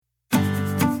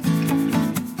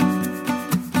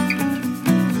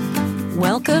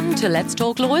Welcome to Let's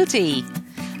Talk Loyalty,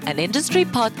 an industry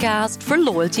podcast for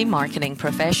loyalty marketing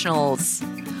professionals.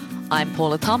 I'm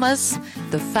Paula Thomas,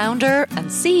 the founder and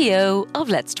CEO of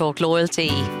Let's Talk Loyalty.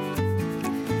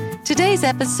 Today's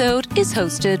episode is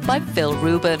hosted by Phil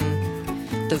Rubin,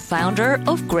 the founder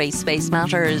of Grayspace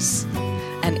Matters,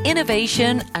 an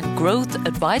innovation and growth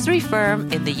advisory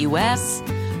firm in the US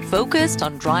focused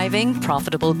on driving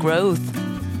profitable growth.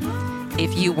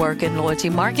 If you work in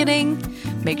loyalty marketing,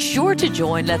 make sure to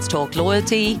join Let's Talk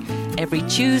Loyalty every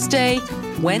Tuesday,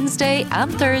 Wednesday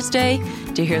and Thursday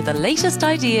to hear the latest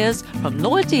ideas from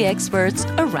loyalty experts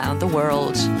around the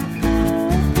world.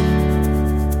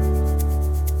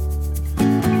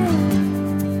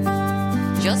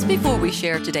 Just before we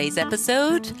share today's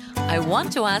episode, I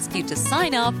want to ask you to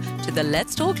sign up to the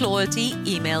Let's Talk Loyalty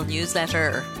email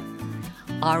newsletter.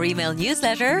 Our email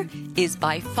newsletter is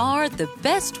by far the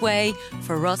best way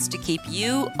for us to keep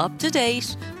you up to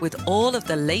date with all of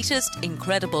the latest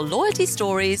incredible loyalty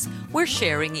stories we're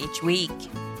sharing each week.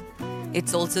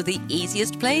 It's also the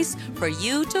easiest place for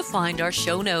you to find our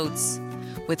show notes,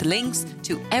 with links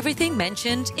to everything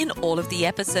mentioned in all of the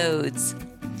episodes.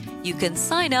 You can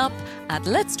sign up at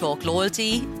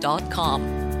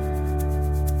letstalkloyalty.com.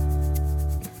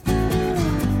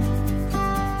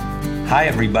 Hi,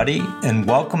 everybody, and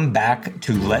welcome back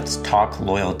to Let's Talk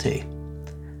Loyalty.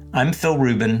 I'm Phil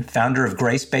Rubin, founder of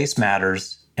Grayspace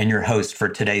Matters, and your host for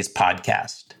today's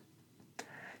podcast.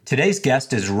 Today's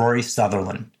guest is Rory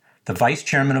Sutherland, the vice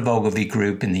chairman of Ogilvy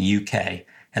Group in the UK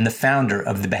and the founder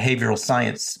of the behavioral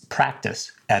science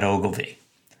practice at Ogilvy.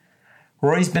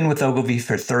 Rory's been with Ogilvy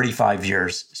for 35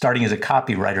 years, starting as a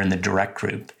copywriter in the Direct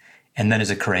Group and then as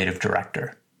a creative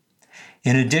director.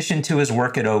 In addition to his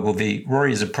work at Ogilvy,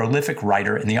 Rory is a prolific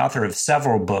writer and the author of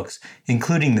several books,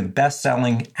 including the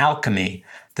best-selling Alchemy,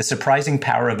 The Surprising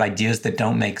Power of Ideas That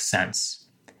Don't Make Sense.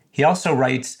 He also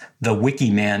writes the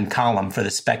Wikiman column for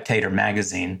The Spectator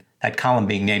magazine, that column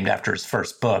being named after his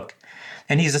first book,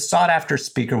 and he's a sought-after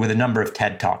speaker with a number of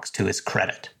TED Talks to his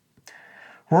credit.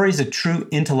 Rory's a true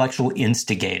intellectual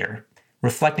instigator,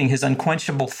 reflecting his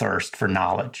unquenchable thirst for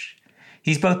knowledge.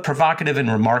 He's both provocative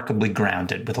and remarkably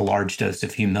grounded with a large dose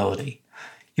of humility.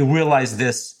 You'll realize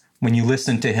this when you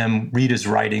listen to him, read his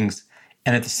writings,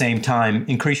 and at the same time,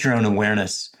 increase your own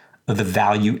awareness of the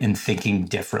value in thinking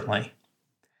differently.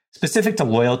 Specific to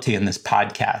loyalty in this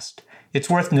podcast, it's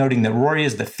worth noting that Rory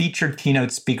is the featured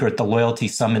keynote speaker at the Loyalty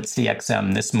Summit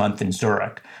CXM this month in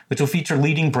Zurich, which will feature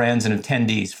leading brands and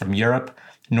attendees from Europe,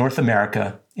 North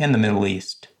America, and the Middle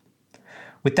East.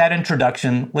 With that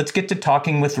introduction, let's get to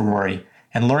talking with Rory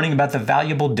and learning about the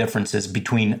valuable differences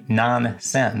between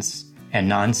nonsense and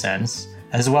nonsense,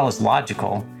 as well as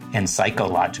logical and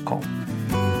psychological.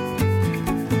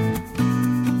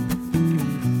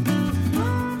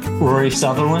 Rory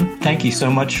Sutherland, thank you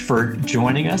so much for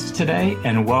joining us today,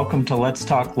 and welcome to Let's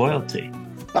Talk Loyalty.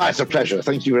 It's a pleasure.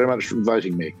 Thank you very much for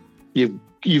inviting me.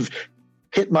 You've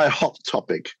hit my hot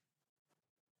topic.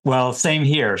 Well, same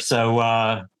here.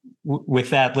 So with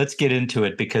that, let's get into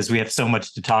it because we have so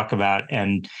much to talk about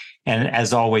and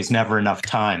as always, never enough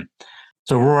time.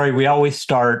 So Rory, we always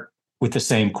start with the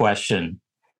same question,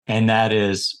 and that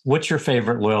is, what's your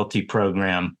favorite loyalty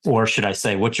program? Or should I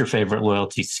say, what's your favorite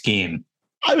loyalty scheme?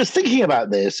 I was thinking about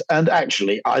this, and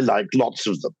actually, I like lots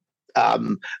of them.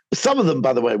 Some of them,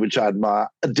 by the way, which I admire,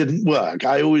 didn't work.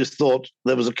 I always thought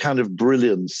there was a kind of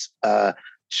brilliance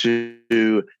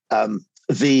to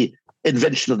the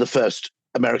invention of the first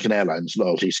American Airlines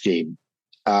loyalty scheme,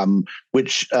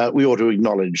 which we ought to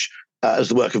acknowledge as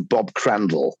the work of Bob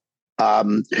Crandall,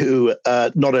 who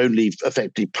not only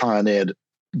effectively pioneered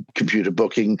computer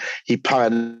booking, he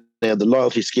pioneered the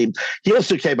loyalty scheme. He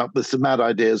also came up with some mad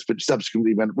ideas which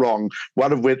subsequently went wrong,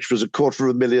 one of which was a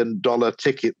 $250,000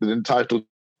 ticket that entitled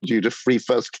you to free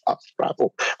first-class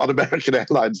travel on American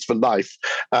Airlines for life,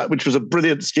 which was a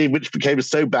brilliant scheme which became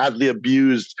so badly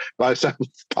abused by some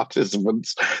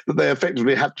participants that they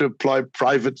effectively had to employ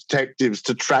private detectives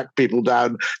to track people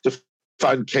down to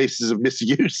find cases of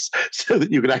misuse so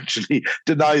that you could actually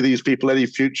deny these people any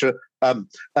future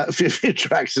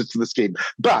access to the scheme.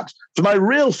 But for my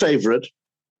real favorite,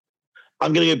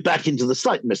 I'm going to go back into the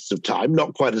slight mists of time,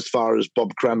 not quite as far as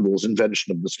Bob Crandall's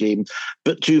invention of the scheme,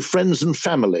 but to Friends and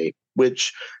Family,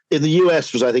 which in the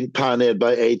US was, I think, pioneered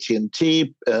by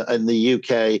AT&T. In the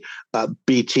UK,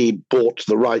 BT bought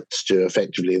the rights to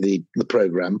effectively the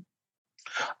program.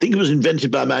 I think it was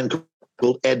invented by a man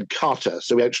called Ed Carter,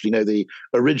 so we actually know the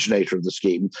originator of the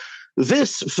scheme.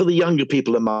 This, for the younger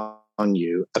people among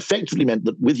you, effectively meant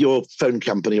that with your phone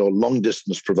company or long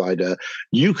distance provider,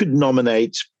 you could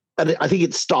nominate, and I think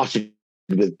it started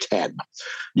with 10.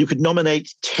 You could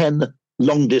nominate 10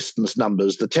 long distance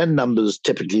numbers, the 10 numbers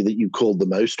typically that you called the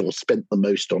most or spent the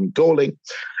most on calling,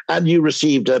 and you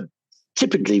received a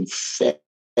typically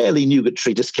fairly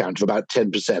nugatory discount of about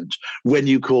 10% when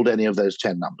you called any of those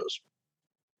 10 numbers.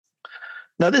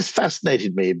 Now, this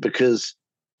fascinated me because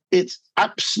it's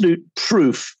absolute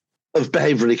proof of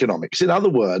behavioral economics. In other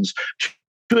words,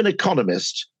 to an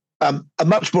economist, a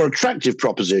much more attractive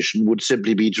proposition would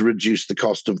simply be to reduce the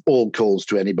cost of all calls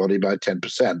to anybody by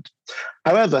 10%.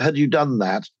 However, had you done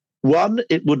that, one,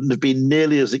 it wouldn't have been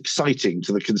nearly as exciting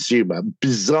to the consumer,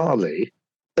 bizarrely,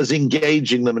 as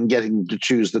engaging them and getting them to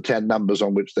choose the 10 numbers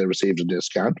on which they received a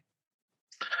discount.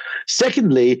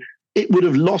 Secondly, it would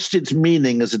have lost its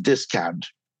meaning as a discount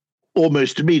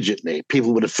almost immediately.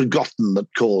 People would have forgotten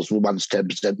that calls were once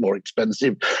 10% more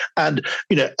expensive. And,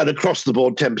 an across the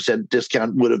board 10%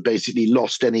 discount would have basically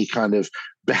lost any kind of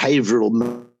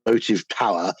behavioral motive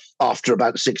power after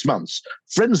about 6 months.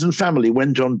 Friends and family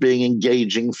went on being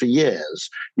engaging for years.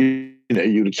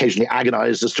 You'd occasionally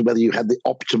agonize as to whether you had the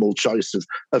optimal choice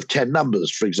of 10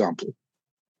 numbers, for example.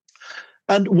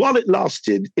 And while it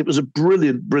lasted, it was a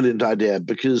brilliant, brilliant idea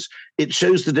because it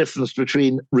shows the difference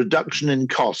between reduction in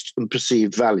cost and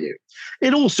perceived value.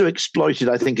 It also exploited,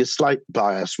 I think, a slight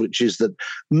bias, which is that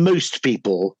most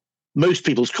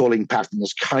people's calling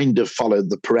patterns kind of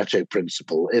followed the Pareto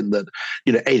principle in that,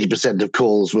 80% of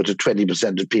calls were to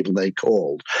 20% of people they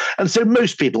called. And so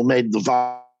most people made the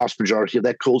vast majority of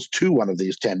their calls to one of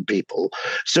these 10 people.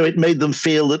 So it made them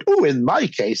feel that, in my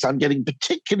case, I'm getting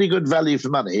particularly good value for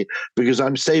money because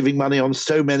I'm saving money on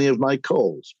so many of my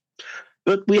calls.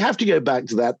 But we have to go back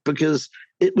to that because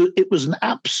it was an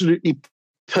absolutely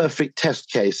perfect test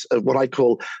case of what I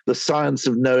call the science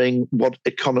of knowing what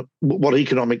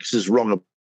economics is wrong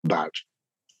about.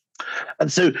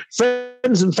 And so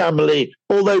friends and family,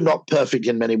 although not perfect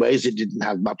in many ways, it didn't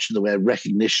have much in the way of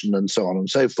recognition and so on and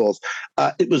so forth.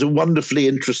 It was a wonderfully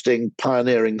interesting,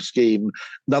 pioneering scheme,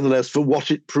 nonetheless, for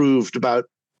what it proved about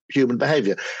human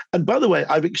behavior. And by the way,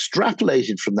 I've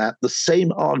extrapolated from that the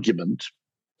same argument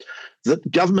that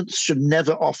governments should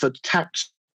never offer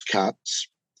tax cuts.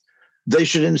 They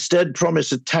should instead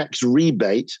promise a tax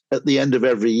rebate at the end of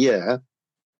every year.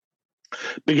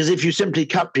 Because if you simply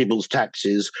cut people's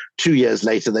taxes, 2 years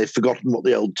later, they've forgotten what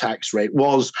the old tax rate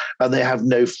was and they have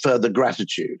no further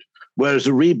gratitude. Whereas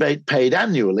a rebate paid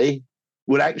annually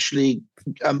would actually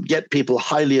get people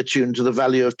highly attuned to the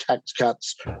value of tax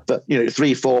cuts for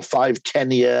 3, 4, 5,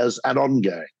 10 years and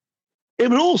ongoing. It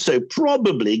would also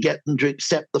probably get them to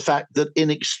accept the fact that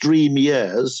in extreme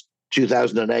years,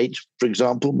 2008, for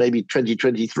example, maybe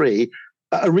 2023,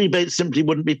 a rebate simply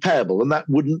wouldn't be payable, and that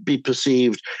wouldn't be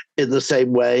perceived in the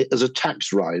same way as a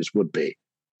tax rise would be.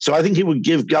 So I think it would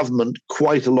give government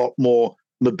quite a lot more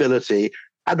mobility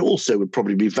and also would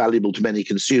probably be valuable to many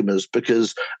consumers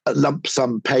because a lump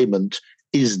sum payment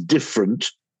is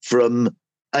different from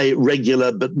a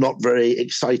regular but not very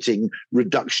exciting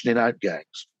reduction in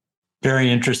outgoings.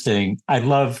 Very interesting. I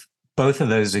love both of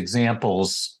those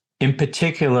examples. In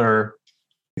particular,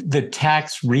 the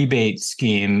tax rebate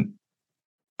scheme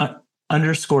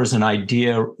underscores an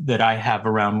idea that I have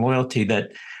around loyalty,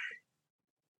 that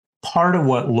part of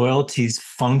what loyalty's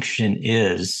function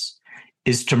is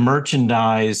to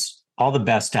merchandise all the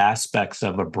best aspects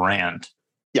of a brand.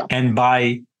 Yeah. And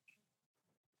by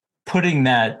putting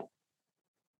that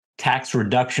tax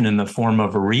reduction in the form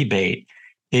of a rebate,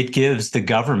 it gives the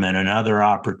government another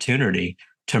opportunity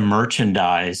to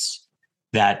merchandise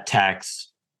that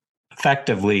tax,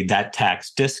 effectively that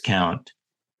tax discount,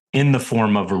 in the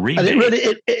form of a rebate. And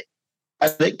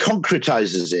it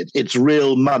concretizes it. It's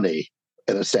real money,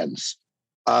 in a sense.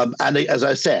 And as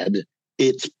I said,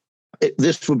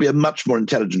 this would be a much more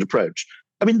intelligent approach.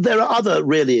 I mean, there are other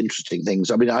really interesting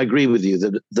things. I mean, I agree with you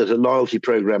that a loyalty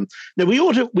program. Now, we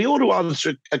ought to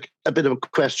answer a bit of a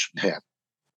question here,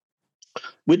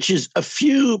 which is a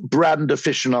few brand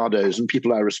aficionados and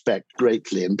people I respect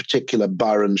greatly, in particular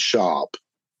Byron Sharp,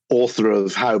 author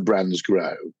of How Brands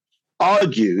Grow,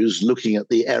 argues, looking at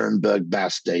the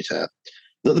Ehrenberg-Bass data,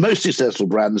 that the most successful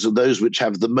brands are those which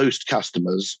have the most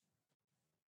customers.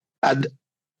 And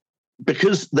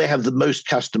because they have the most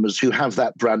customers who have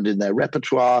that brand in their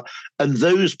repertoire, and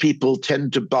those people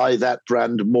tend to buy that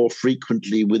brand more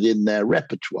frequently within their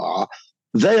repertoire,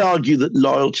 they argue that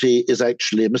loyalty is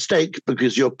actually a mistake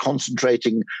because you're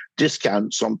concentrating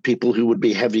discounts on people who would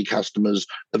be heavy customers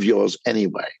of yours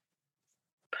anyway.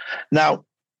 Now,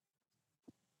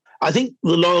 I think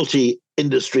the loyalty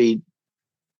industry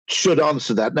should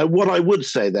answer that. Now, what I would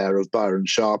say there of Byron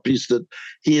Sharp is that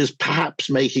he is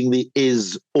perhaps making the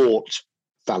is-ought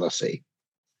fallacy.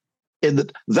 in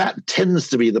that tends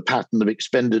to be the pattern of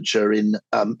expenditure in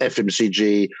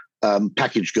FMCG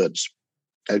packaged goods.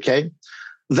 Okay?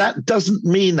 That doesn't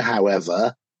mean,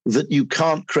 however, that you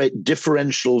can't create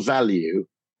differential value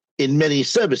in many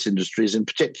service industries in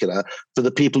particular for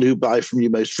the people who buy from you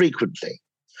most frequently.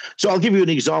 So I'll give you an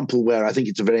example where I think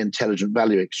it's a very intelligent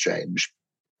value exchange.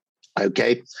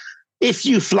 Okay? If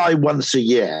you fly once a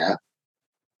year,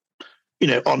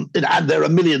 and there are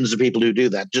millions of people who do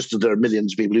that, just as there are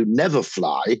millions of people who never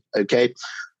fly, okay?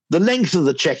 The length of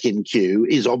the check-in queue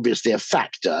is obviously a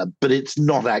factor, but it's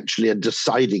not actually a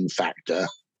deciding factor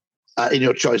in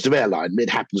your choice of airline.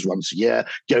 It happens once a year.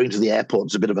 Going to the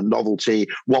airport's a bit of a novelty.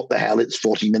 What the hell? It's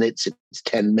 40 minutes, it's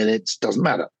 10 minutes, doesn't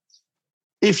matter.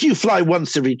 If you fly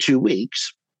once every 2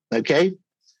 weeks, okay,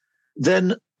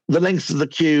 then the length of the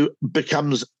queue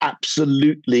becomes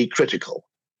absolutely critical.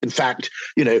 In fact,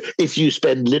 if you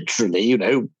spend literally, you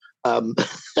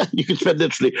can spend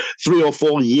literally 3 or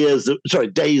 4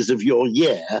 days of your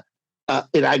year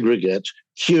in aggregate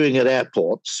queuing at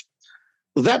airports,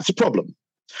 that's a problem.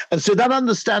 And so that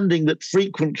understanding that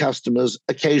frequent customers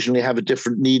occasionally have a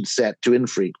different need set to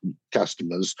infrequent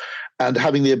customers and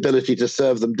having the ability to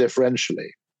serve them differentially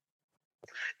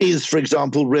is, for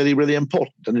example, really, really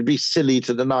important. And it'd be silly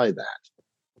to deny that.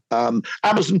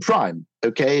 Amazon Prime,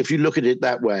 okay, if you look at it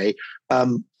that way,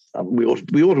 we ought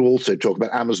to also talk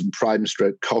about Amazon Prime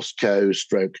stroke Costco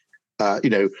stroke,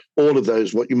 all of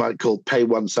those, what you might call pay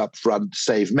once up front,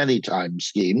 save many times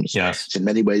schemes. Yes. It's in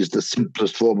many ways the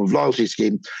simplest form of loyalty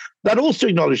scheme. That also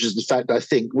acknowledges the fact, I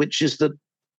think, which is that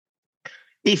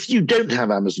if you don't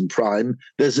have Amazon Prime,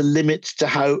 there's a limit to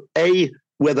how,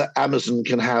 whether Amazon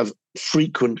can have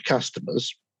frequent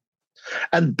customers,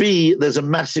 and B, there's a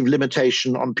massive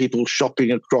limitation on people shopping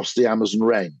across the Amazon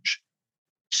range.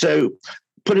 So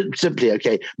put it simply,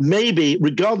 okay, maybe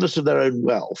regardless of their own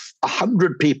wealth,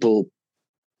 100 people,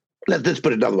 let's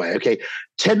put it another way, okay,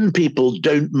 10 people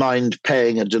don't mind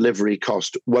paying a delivery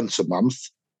cost once a month,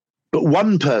 but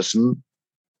one person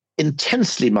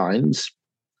intensely minds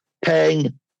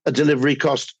paying a delivery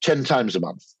cost 10 times a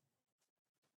month.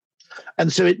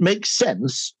 And so it makes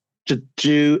sense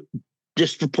to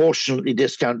disproportionately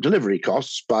discount delivery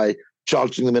costs by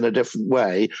charging them in a different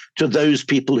way to those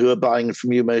people who are buying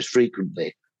from you most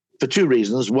frequently. For 2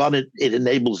 reasons. One, it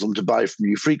enables them to buy from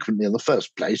you frequently in the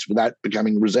first place without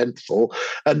becoming resentful.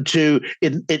 And 2,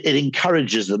 it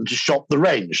encourages them to shop the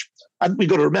range. And we've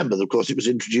got to remember that, of course, it was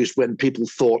introduced when people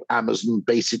thought Amazon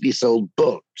basically sold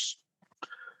books.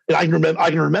 And I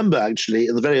can remember actually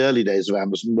in the very early days of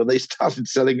Amazon when they started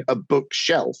selling a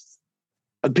bookshelf.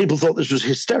 And people thought this was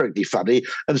hysterically funny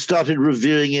and started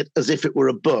reviewing it as if it were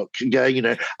a book and going,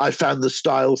 I found the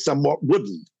style somewhat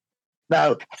wooden.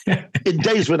 Now, in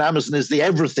days when Amazon is the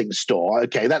everything store,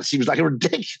 okay, that seems like a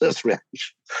ridiculous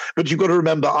reaction. But you've got to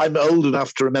remember, I'm old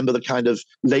enough to remember the kind of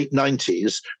late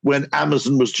 90s when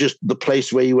Amazon was just the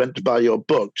place where you went to buy your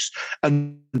books.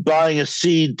 And buying a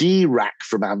CD rack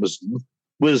from Amazon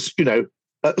was,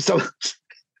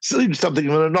 something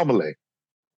of an anomaly.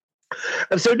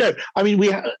 And so, no, I mean, we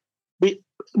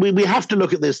have to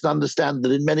look at this and understand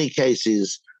that in many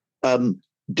cases,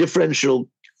 differential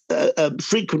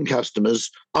frequent customers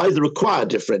either require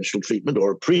differential treatment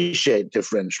or appreciate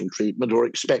differential treatment or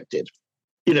expect it.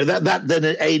 That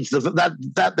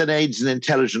then aids an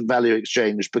intelligent value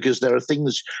exchange because there are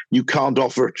things you can't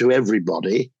offer to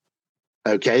everybody.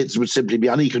 Okay, it would simply be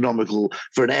uneconomical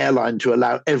for an airline to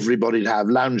allow everybody to have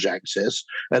lounge access,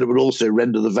 and it would also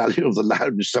render the value of the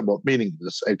lounge somewhat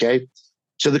meaningless. Okay,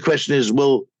 so the question is,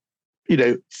 well,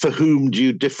 for whom do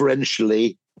you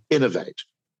differentially innovate?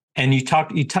 And you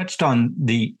touched on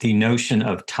the notion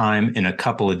of time in a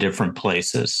couple of different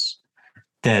places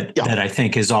that I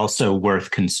think is also worth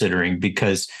considering,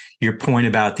 because your point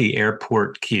about the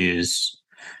airport queues,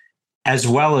 as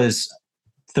well as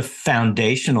the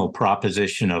foundational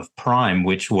proposition of Prime,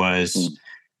 which was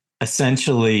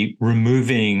essentially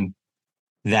removing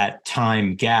that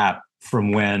time gap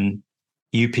from when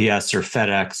UPS or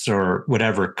FedEx or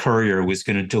whatever courier was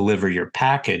going to deliver your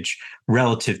package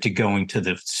relative to going to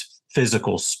the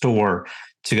physical store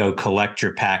to go collect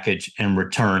your package and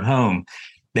return home.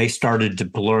 They started to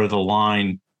blur the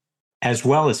line as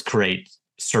well as create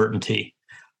certainty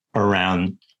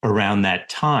around that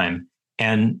time.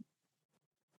 And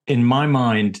in my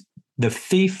mind, the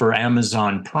fee for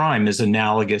Amazon Prime is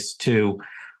analogous to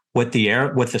what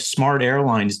the smart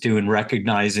airlines do in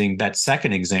recognizing that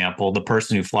second example, the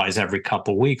person who flies every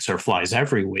couple of weeks or flies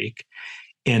every week,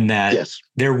 in that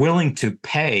they're willing to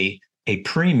pay a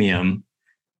premium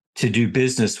to do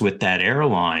business with that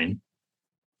airline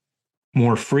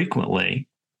more frequently,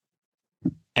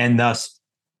 and thus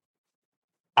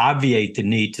obviate the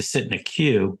need to sit in a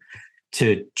queue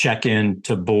to check in,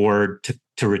 to board,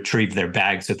 to retrieve their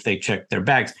bags if they check their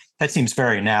bags. That seems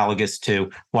very analogous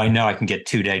to, well, I know I can get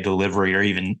 2-day delivery or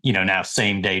even, now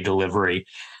same-day delivery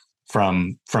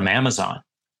from Amazon.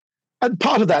 And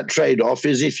part of that trade-off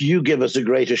is if you give us a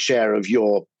greater share of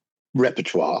your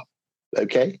repertoire,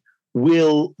 okay,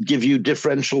 we'll give you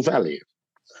differential value.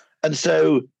 And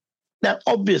so now,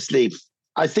 obviously,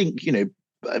 I think,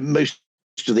 most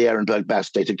of the Ehrenberg Bass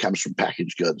data comes from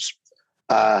packaged goods.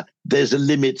 There's a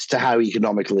limit to how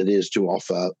economical it is to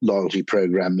offer loyalty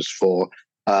programs for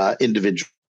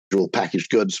individual packaged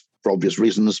goods for obvious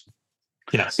reasons.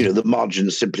 Yes. The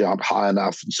margins simply aren't high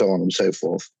enough and so on and so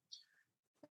forth.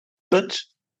 But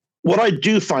what I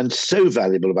do find so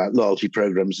valuable about loyalty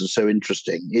programs and so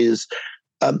interesting is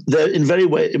they're in many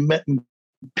ways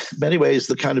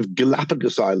the kind of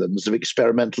Galapagos Islands of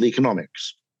experimental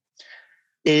economics.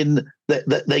 In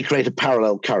that they create a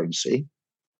parallel currency.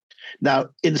 Now,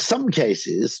 in some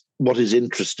cases, what is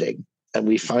interesting, and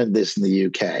we find this in the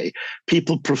UK,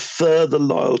 people prefer the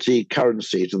loyalty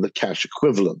currency to the cash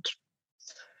equivalent.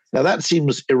 Now, that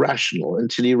seems irrational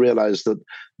until you realize that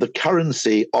the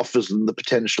currency offers them the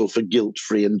potential for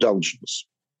guilt-free indulgence.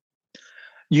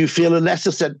 You feel a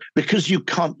lesser sense, because you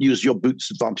can't use your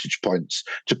Boots Advantage points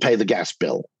to pay the gas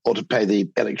bill or to pay the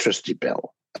electricity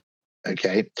bill.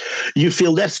 Okay, you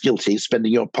feel less guilty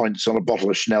spending your points on a bottle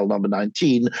of Chanel number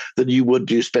 19 than you would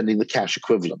do spending the cash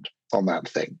equivalent on that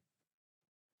thing.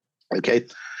 Okay,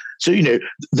 so,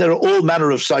 there are all manner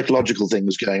of psychological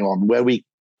things going on where we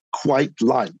quite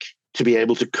like to be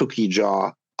able to cookie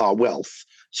jar our wealth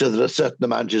so that a certain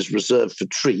amount is reserved for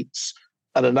treats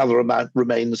and another amount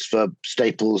remains for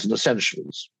staples and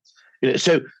essentials.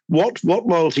 So what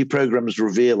loyalty programs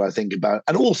reveal, I think, about,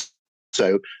 and also,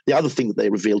 so the other thing that they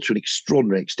reveal to an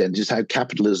extraordinary extent is how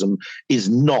capitalism is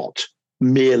not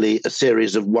merely a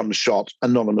series of one-shot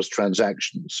anonymous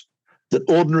transactions, that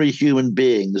ordinary human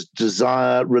beings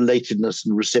desire relatedness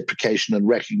and reciprocation and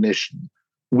recognition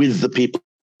with the people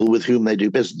with whom they do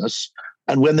business.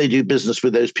 And when they do business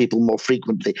with those people more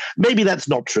frequently, maybe that's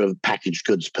not true of packaged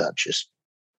goods purchase,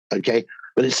 okay?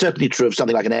 But it's certainly true of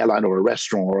something like an airline or a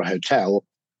restaurant or a hotel,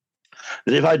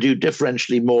 that if I do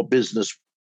differentially more business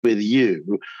with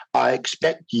you, I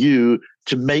expect you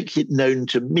to make it known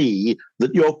to me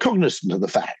that you're cognizant of the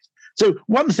fact. So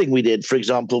one thing we did, for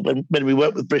example, when we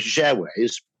worked with British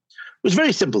Airways, was a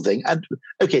very simple thing. And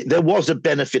okay, there was a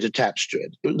benefit attached to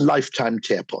it. It was lifetime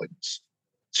tier points.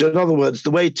 So in other words,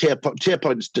 the way tier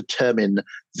points determine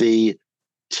the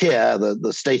tier,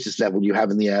 the status level you have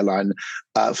in the airline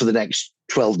for the next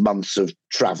 12 months of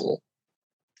travel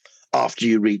after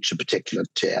you reach a particular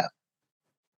tier.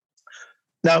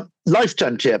 Now,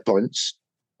 lifetime tier points,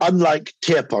 unlike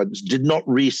tier points, did not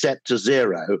reset to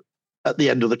zero at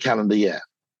the end of the calendar year.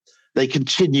 They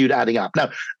continued adding up. Now,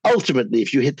 ultimately,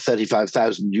 if you hit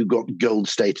 35,000, you got gold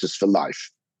status for life.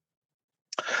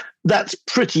 That's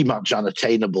pretty much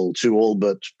unattainable to all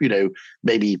but,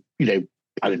 maybe,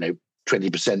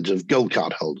 20% of gold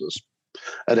card holders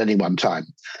at any one time.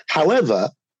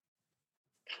 However,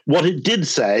 what it did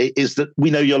say is that we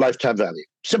know your lifetime value.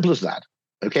 Simple as that.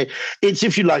 Okay, it's,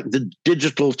 if you like, the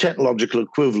digital technological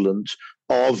equivalent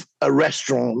of a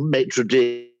restaurant maitre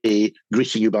d'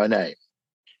 greeting you by name.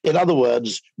 In other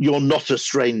words, you're not a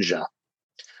stranger.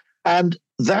 And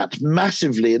that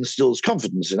massively instills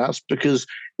confidence in us, because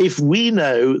if we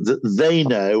know that they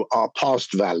know our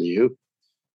past value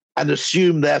and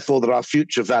assume, therefore, that our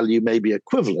future value may be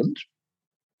equivalent,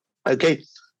 okay,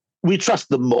 we trust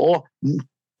them more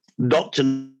not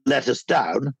to let us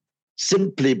down,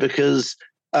 simply because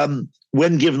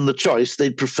when given the choice,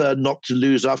 they'd prefer not to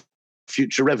lose our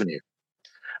future revenue.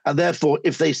 And therefore,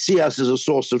 if they see us as a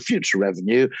source of future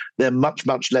revenue, they're much,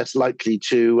 much less likely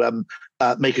to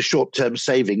make a short-term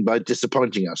saving by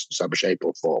disappointing us in some shape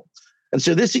or form. And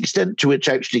so this extent to which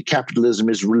actually capitalism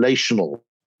is relational,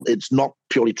 it's not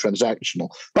purely transactional.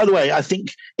 By the way, I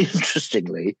think,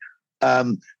 interestingly,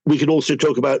 we could also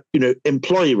talk about,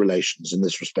 employee relations in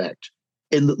this respect,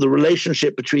 in that the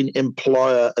relationship between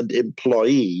employer and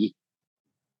employee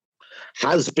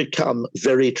has become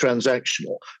very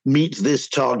transactional. Meet this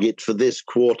target for this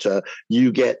quarter,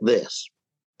 you get this.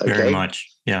 Okay? Very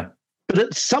much, yeah. But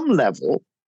at some level,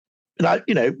 and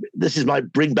this is my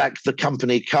bring back the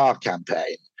company car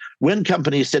campaign. When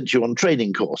companies sent you on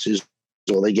training courses,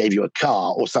 or they gave you a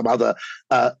car or some other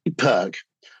perk,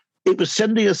 it was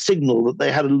sending a signal that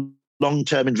they had a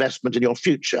long-term investment in your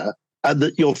future, and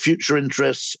that your future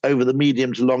interests over the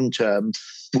medium to long term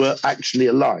were actually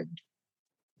aligned.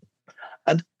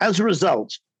 And as a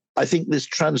result, I think this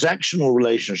transactional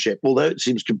relationship, although it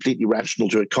seems completely rational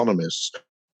to economists,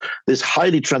 this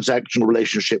highly transactional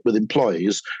relationship with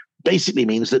employees basically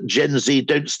means that Gen Z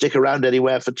don't stick around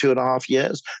anywhere for 2.5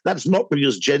 years. That's not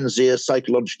because Gen Z are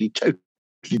psychologically totally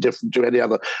different to any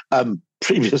other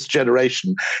previous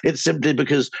generation. It's simply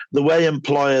because the way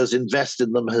employers invest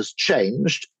in them has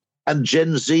changed, and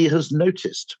Gen Z has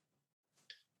noticed.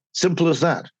 Simple as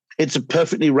that. It's a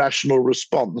perfectly rational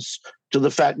response to the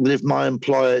fact that if my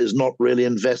employer is not really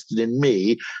invested in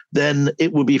me, then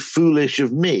it would be foolish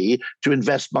of me to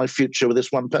invest my future with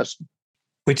this one person.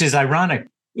 Which is ironic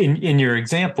in your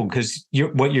example, because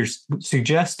what you're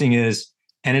suggesting is,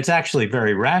 and it's actually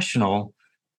very rational,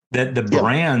 that the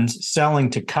brand selling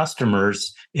to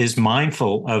customers is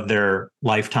mindful of their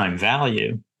lifetime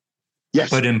value. Yes.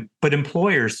 But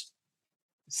employers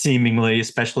seemingly,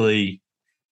 especially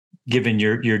given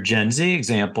your Gen Z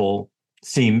example,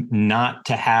 seem not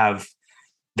to have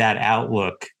that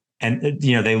outlook. And,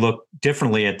 they look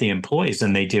differently at the employees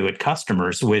than they do at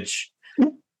customers, which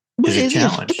is a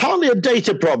challenge. It's partly a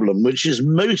data problem, which is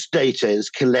most data is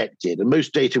collected, and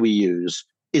most data we use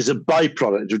is a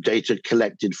byproduct of data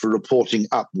collected for reporting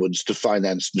upwards to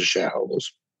finance and to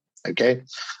shareholders. Okay?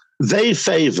 They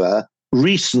favor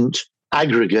recent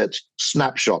aggregate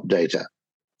snapshot data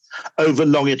over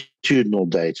longitudinal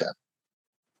data.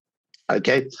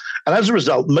 Okay. And as a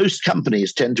result, most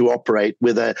companies tend to operate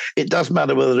with it doesn't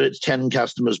matter whether it's 10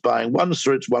 customers buying once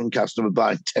or it's one customer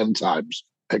buying 10 times.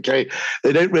 Okay.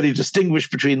 They don't really distinguish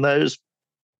between those,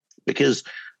 because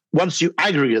once you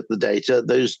aggregate the data,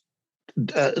 those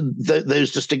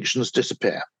distinctions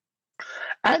disappear.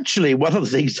 Actually, one of the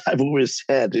things I've always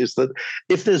said is that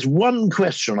if there's one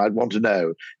question I'd want to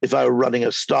know if I were running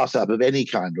a startup of any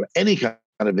kind or any kind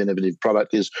of innovative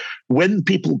product is, when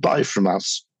people buy from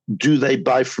us, do they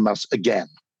buy from us again?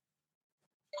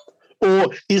 Or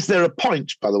is there a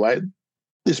point, by the way,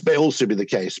 this may also be the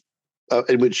case,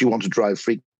 in which you want to drive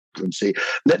frequency.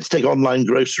 Let's take online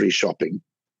grocery shopping.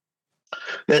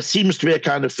 There seems to be a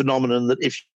kind of phenomenon that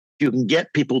if you can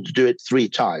get people to do it 3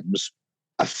 times,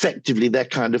 effectively they're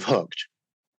kind of hooked.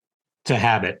 To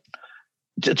habit.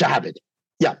 To habit,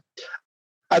 yeah.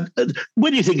 And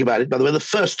when you think about it, by the way, the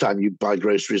first time you buy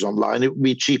groceries online, it would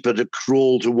be cheaper to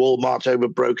crawl to Walmart over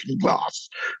broken glass,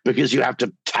 because you have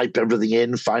to type everything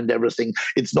in, find everything.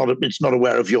 It's not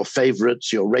aware of your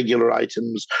favorites, your regular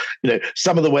items.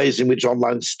 Some of the ways in which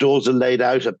online stores are laid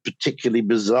out are particularly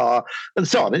bizarre, and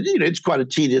so on. And, it's quite a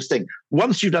tedious thing.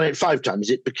 Once you've done it 5 times,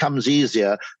 it becomes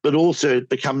easier, but also it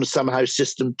becomes somehow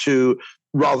system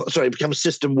 1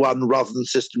 rather than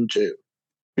system 2.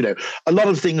 A lot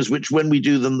of things which, when we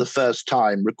do them the first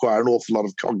time, require an awful lot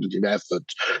of cognitive effort,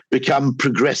 become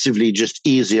progressively just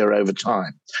easier over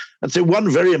time. And so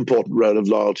one very important role of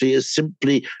loyalty is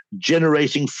simply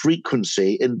generating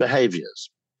frequency in behaviors.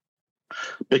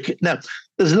 Now,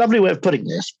 there's a lovely way of putting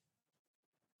this.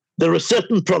 There are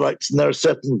certain products and there are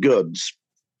certain goods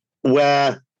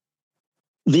where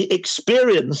the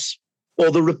experience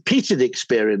or the repeated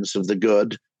experience of the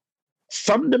good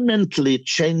fundamentally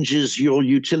changes your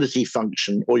utility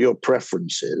function or your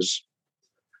preferences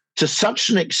to such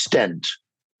an extent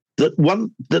that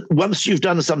once you've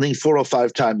done something 4 or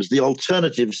 5 times, the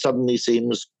alternative suddenly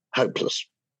seems hopeless.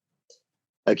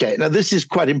 Okay, now this is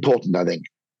quite important, I think,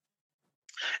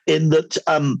 in that,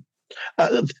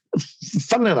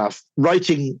 funnily enough,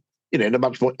 writing in a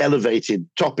much more elevated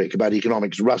topic about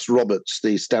economics, Russ Roberts,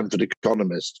 the Stanford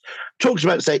economist, talks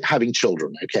about, say, having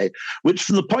children, okay, which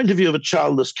from the point of view of a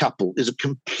childless couple is a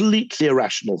completely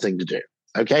irrational thing to do,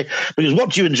 okay? Because what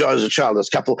do you enjoy as a childless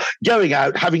couple? Going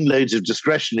out, having loads of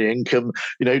discretionary income,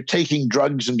 taking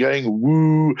drugs and going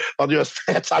woo on your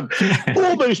spare time.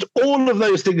 Almost all of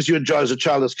those things you enjoy as a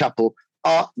childless couple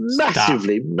are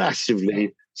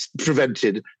massively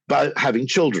prevented by having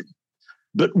children.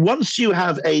 But once you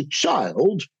have a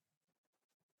child,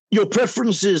 your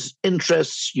preferences,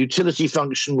 interests, utility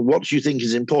function, what you think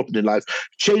is important in life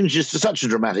changes to such a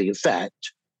dramatic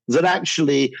effect that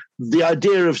actually the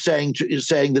idea of saying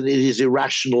that it is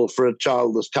irrational for a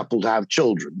childless couple to have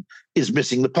children is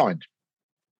missing the point.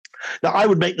 Now, I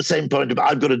would make the same point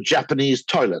about, I've got a Japanese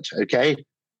toilet, okay,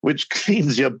 which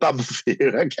cleans your bum for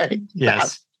you, okay?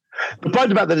 Yes. The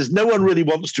point about that is no one really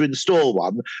wants to install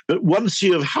one, but once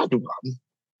you have had one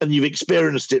and you've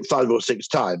experienced it 5 or 6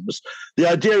 times, the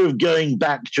idea of going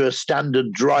back to a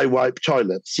standard dry wipe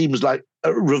toilet seems like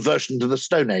a reversion to the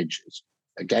Stone Ages,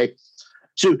 okay?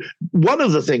 So one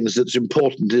of the things that's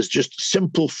important is just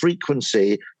simple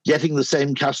frequency, getting the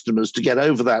same customers to get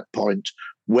over that point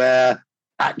where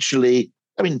actually,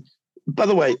 by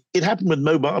the way, it happened with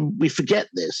mobile. We forget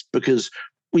this because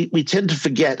we tend to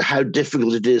forget how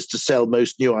difficult it is to sell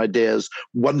most new ideas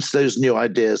once those new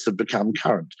ideas have become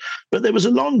current. But there was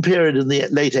a long period in the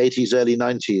late 80s, early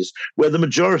 90s, where the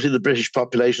majority of the British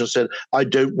population said, I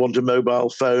don't want a mobile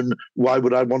phone. Why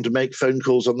would I want to make phone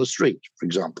calls on the street, for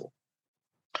example?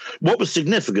 What was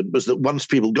significant was that once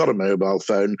people got a mobile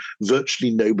phone,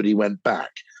 virtually nobody went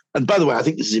back. And by the way, I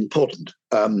think this is important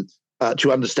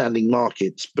to understanding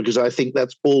markets, because I think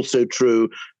that's also true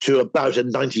to about a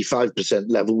 95%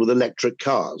 level with electric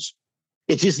cars.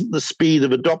 It isn't the speed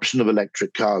of adoption of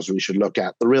electric cars we should look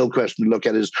at. The real question to look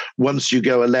at is, once you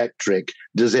go electric,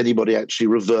 does anybody actually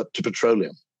revert to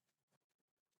petroleum?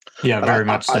 Yeah, very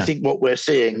much so. I think what we're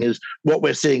seeing is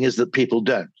that people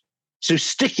don't. So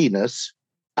stickiness,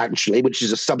 actually, which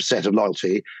is a subset of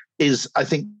loyalty, is, I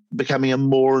think, becoming a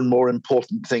more and more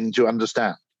important thing to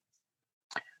understand.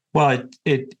 Well,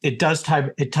 it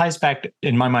ties back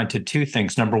in my mind to two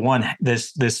things. Number one,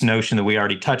 this notion that we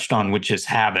already touched on, which is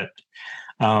habit.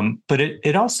 But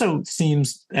it also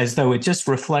seems as though it just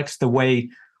reflects the way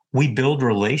we build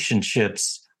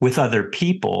relationships with other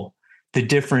people. The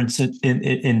difference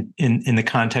in the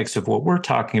context of what we're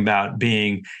talking about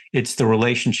being, it's the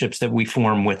relationships that we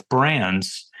form with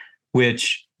brands,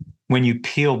 which when you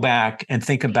peel back and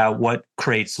think about what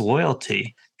creates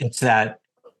loyalty, it's that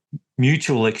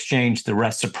mutual exchange, the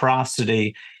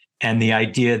reciprocity, and the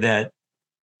idea that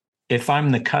if I'm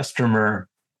the customer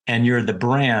and you're the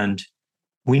brand,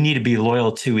 we need to be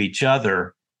loyal to each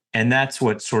other. And that's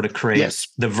what sort of creates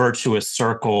the virtuous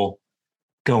circle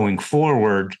going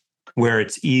forward, where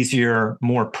it's easier,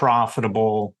 more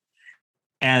profitable.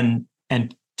 And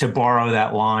to borrow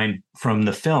that line from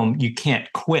the film, you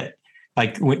can't quit.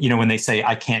 Like, when they say,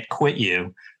 I can't quit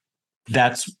you,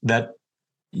 that's that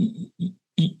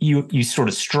you sort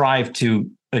of strive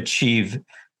to achieve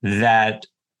that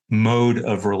mode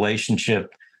of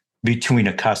relationship between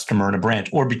a customer and a brand,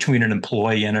 or between an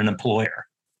employee and an employer.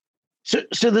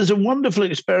 So there's a wonderful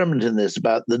experiment in this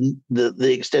about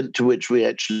the extent to which we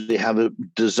actually have a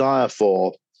desire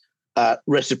for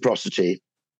reciprocity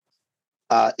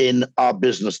in our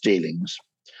business dealings,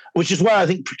 which is why I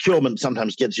think procurement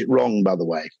sometimes gets it wrong, by the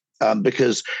way,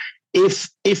 because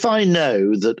if I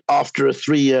know that after a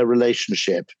 3-year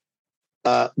relationship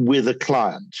with a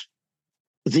client,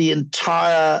 the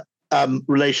entire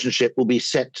relationship will be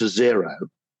set to 0,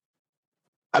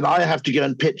 and I have to go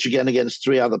and pitch again against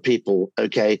 3 other people,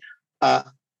 okay,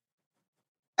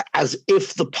 as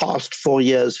if the past 4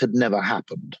 years had never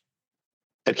happened,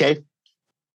 okay,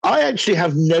 I actually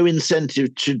have no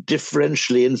incentive to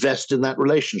differentially invest in that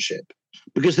relationship,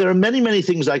 because there are many, many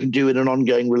things I can do in an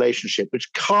ongoing relationship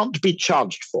which can't be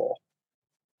charged for,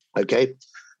 okay?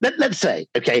 Let's say,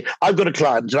 okay, I've got a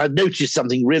client and I've noticed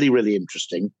something really, really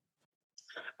interesting,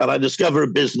 and I discover a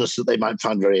business that they might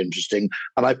find very interesting,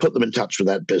 and I put them in touch with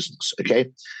that business,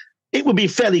 okay? It would be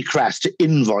fairly crass to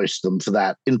invoice them for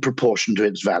that in proportion to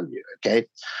its value, okay?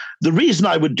 The reason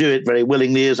I would do it very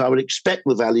willingly is I would expect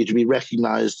the value to be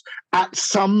recognized at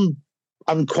some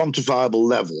unquantifiable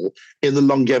level in the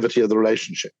longevity of the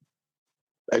relationship,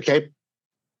 okay?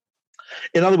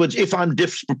 In other words, if I'm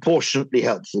disproportionately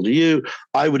helpful to you,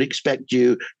 I would expect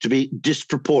you to be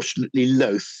disproportionately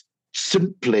loath,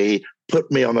 simply put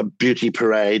me on a beauty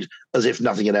parade as if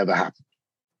nothing had ever happened.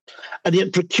 And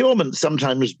yet procurement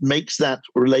sometimes makes that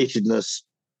relatedness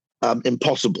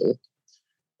impossible.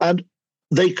 And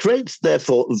they create,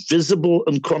 therefore, visible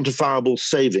and quantifiable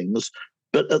savings,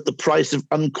 but at the price of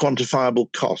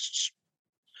unquantifiable costs.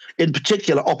 In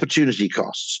particular, opportunity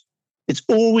costs. It's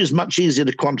always much easier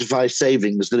to quantify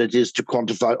savings than it is to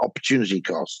quantify opportunity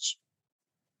costs.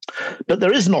 But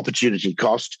there is an opportunity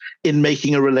cost in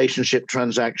making a relationship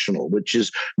transactional, which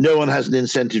is no one has an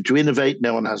incentive to innovate,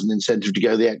 no one has an incentive to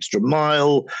go the extra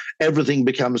mile. Everything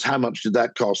becomes, how much did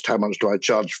that cost? How much do I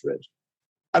charge for it?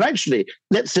 And actually,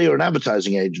 let's say you're an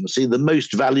advertising agency, the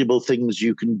most valuable things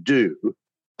you can do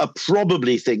are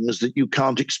probably things that you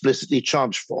can't explicitly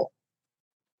charge for.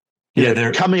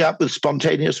 They're coming up with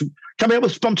spontaneous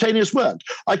work.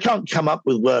 I can't come up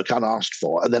with work unasked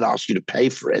for and then ask you to pay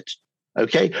for it.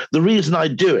 Okay, the reason I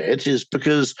do it is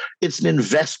because it's an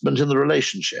investment in the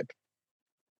relationship.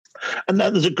 And now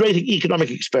there's a great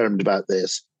economic experiment about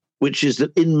this, which is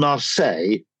that in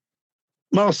Marseille,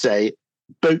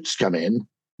 boats come in,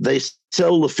 they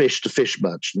sell the fish to fish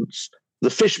merchants. The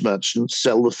fish merchants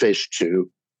sell the fish to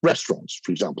restaurants,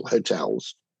 for example,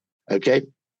 hotels. Okay.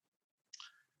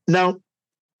 Now,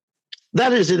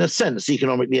 that is in a sense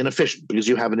economically inefficient because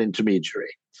you have an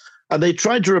intermediary. And they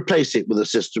tried to replace it with a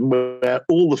system where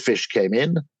all the fish came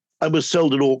in and was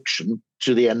sold at auction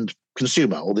to the end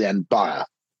consumer or the end buyer,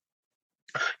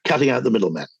 cutting out the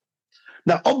middlemen.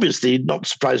 Now, obviously, not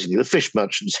surprisingly, the fish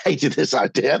merchants hated this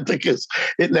idea because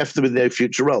it left them in no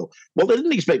future role. What they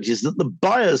didn't expect is that the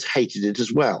buyers hated it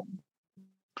as well,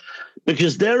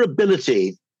 because their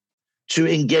ability to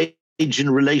engage in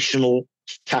relational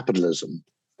capitalism,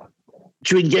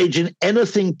 to engage in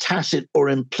anything tacit or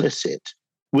implicit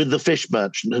with the fish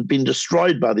merchant, had been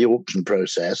destroyed by the auction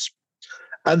process,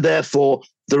 and therefore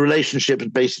the relationship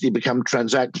had basically become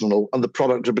transactional and the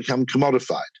product had become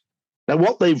commodified. Now,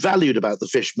 what they valued about the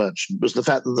fish merchant was the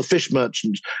fact that the fish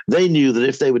merchant, they knew that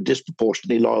if they were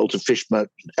disproportionately loyal to fish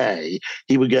merchant A,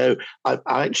 he would go, I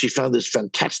actually found this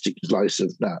fantastic slice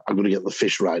of, now I'm going to get the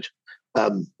fish right. I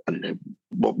don't know,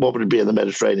 what would it be in the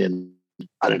Mediterranean?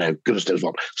 I don't know, goodness knows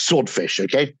what. Swordfish,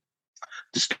 okay?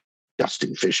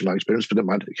 Disgusting fish in my experience, but never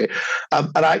mind, okay?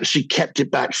 And I actually kept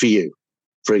it back for you,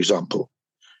 for example.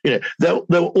 There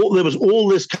was all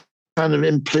this kind of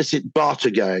implicit barter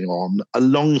going on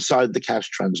alongside the cash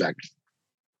transaction.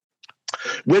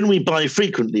 When we buy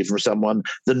frequently from someone,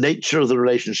 the nature of the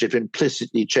relationship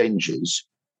implicitly changes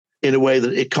in a way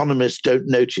that economists don't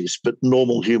notice, but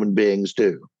normal human beings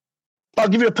do. I'll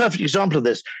give you a perfect example of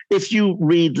this. If you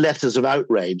read letters of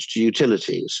outrage to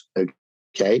utilities,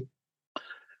 okay,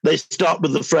 they start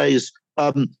with the phrase,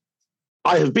 I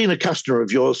have been a customer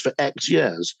of yours for X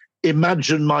years.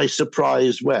 Imagine my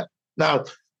surprise when. Now,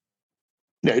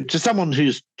 to someone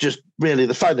who's just really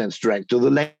the finance director, the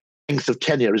length of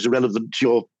tenure is irrelevant to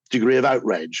your degree of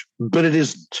outrage, but it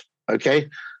isn't, okay?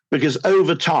 Because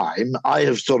over time, I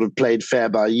have sort of played fair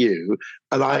by you,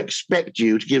 and I expect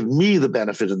you to give me the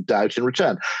benefit of the doubt in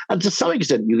return. And to some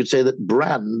extent, you could say that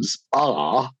brands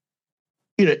are,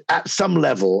 at some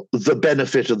level, the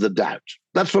benefit of the doubt.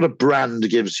 That's what a brand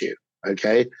gives you,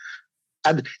 okay?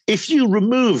 And if you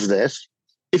remove this,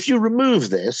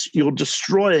 you're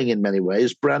destroying, in many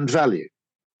ways, brand value.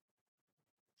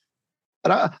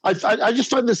 And I just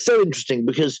find this so interesting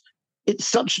because it's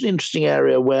such an interesting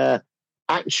area where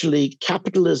actually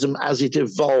capitalism as it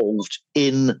evolved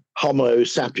in Homo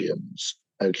sapiens,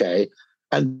 okay,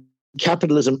 and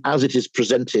capitalism as it is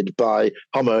presented by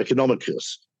Homo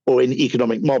economicus or in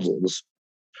economic models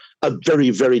are very,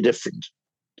 very different.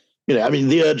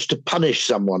 The urge to punish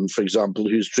someone, for example,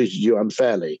 who's treated you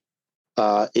unfairly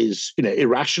is,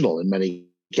 irrational in many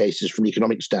cases from an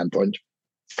economic standpoint.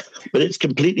 But it's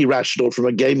completely rational from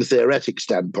a game theoretic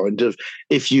standpoint of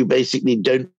if you basically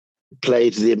don't play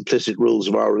to the implicit rules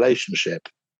of our relationship,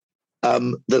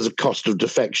 there's a cost of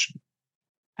defection.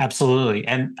 Absolutely.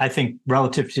 And I think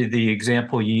relative to the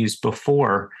example you used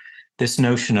before, this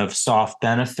notion of soft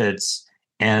benefits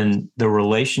and the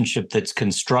relationship that's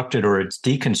constructed or it's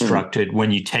deconstructed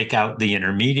when you take out the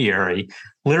intermediary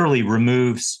literally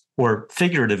removes or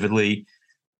figuratively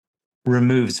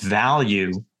removes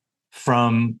value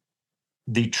from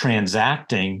the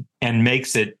transacting and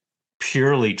makes it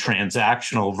purely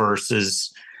transactional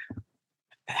versus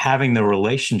having the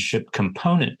relationship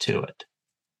component to it.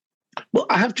 Well,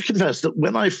 I have to confess that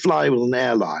when I fly with an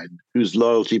airline whose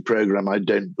loyalty program I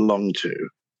don't belong to,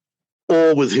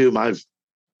 or with whom I've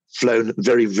flown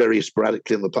very, very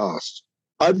sporadically in the past,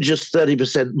 I'm just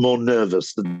 30% more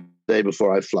nervous the day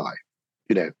before I fly.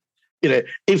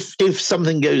 If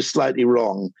something goes slightly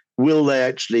wrong, will they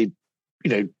actually,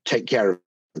 take care of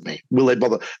me? Will they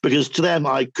bother? Because to them,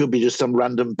 I could be just some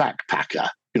random backpacker.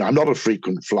 I'm not a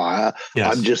frequent flyer.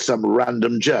 Yes. I'm just some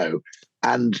random Joe.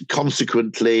 And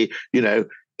consequently,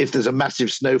 if there's a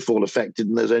massive snowfall affected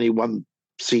and there's only one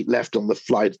seat left on the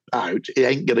flight out, it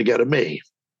ain't going to go to me.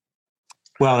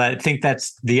 Well, I think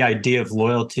that's the idea of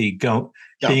loyalty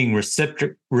being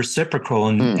reciprocal.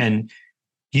 And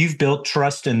you've built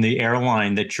trust in the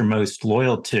airline that you're most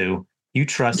loyal to. You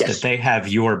trust that they have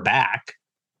your back.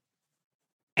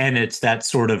 And it's that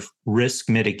sort of risk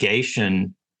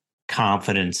mitigation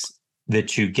confidence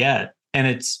that you get. And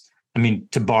it's,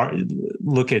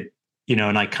 look at,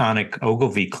 an iconic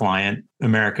Ogilvy client,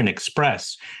 American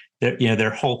Express,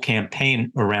 their whole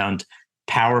campaign around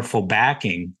powerful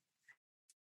backing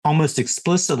almost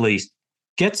explicitly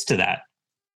gets to that.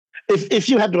 If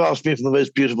you had to ask me for the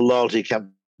most beautiful loyalty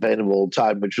campaign of all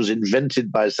time, which was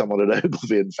invented by someone at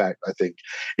Ogilvy, in fact, I think,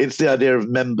 it's the idea of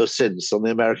member since on the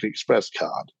American Express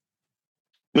card.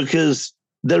 Because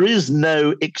there is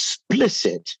no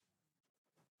explicit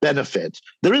benefit.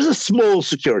 There is a small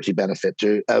security benefit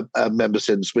to a member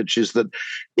since, which is that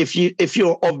if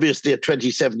you're obviously a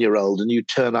 27-year-old and you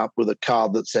turn up with a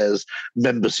card that says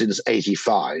member since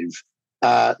 85,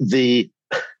 the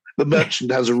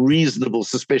merchant has a reasonable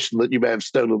suspicion that you may have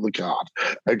stolen the card,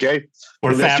 okay?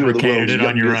 Or fabricated it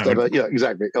on your own. Yeah,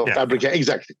 exactly. Or fabricate,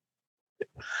 exactly.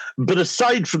 But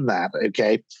aside from that,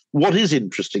 okay, what is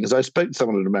interesting is I spoke to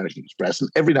someone at American Express, and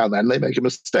every now and then they make a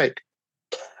mistake.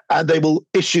 And they will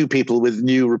issue people with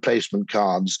new replacement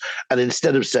cards. And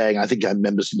instead of saying, I think I'm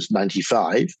member since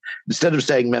 95, instead of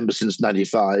saying member since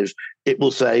 95, it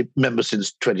will say member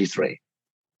since 23.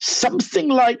 Something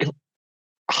like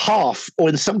half, or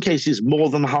in some cases more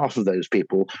than half of those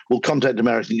people will contact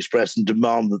American Express and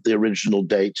demand that the original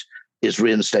date is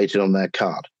reinstated on their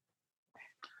card.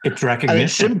 It's recognition. And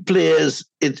it simply is,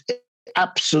 it's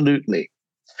absolutely.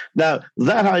 Now,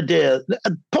 that idea,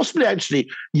 possibly actually,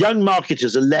 young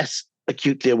marketers are less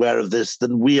acutely aware of this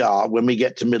than we are when we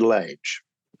get to middle age.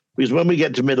 Because when we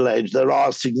get to middle age, there are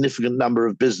a significant number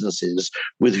of businesses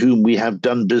with whom we have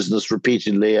done business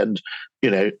repeatedly and,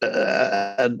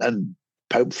 and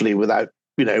hopefully without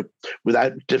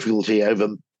difficulty over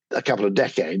a couple of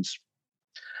decades.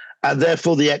 And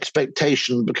therefore, the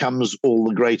expectation becomes all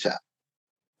the greater.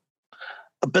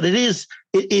 But it is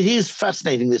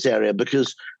fascinating, this area,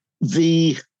 because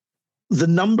the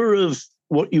number of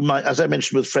what you might, as I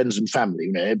mentioned with friends and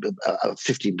family, a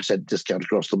 15% discount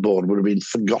across the board would have been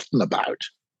forgotten about,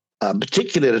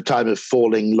 particularly at a time of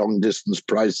falling long distance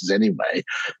prices anyway.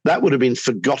 That would have been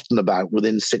forgotten about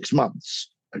within 6 months.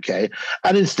 Okay.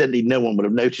 And incidentally, no one would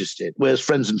have noticed it. Whereas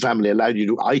friends and family allowed you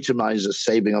to itemize a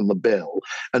saving on the bill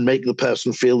and make the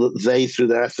person feel that they, through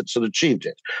their efforts, had achieved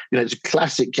it. It's a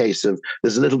classic case of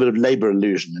there's a little bit of labor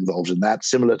illusion involved in that,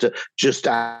 similar to just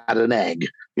add an egg.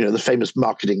 The famous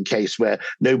marketing case where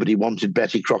nobody wanted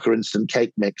Betty Crocker instant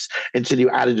cake mix until you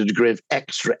added a degree of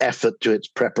extra effort to its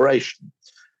preparation.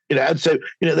 And so,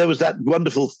 there was that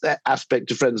wonderful aspect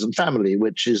to friends and family,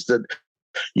 which is that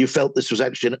you felt this was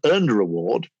actually an earned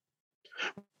reward,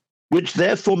 which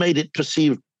therefore made it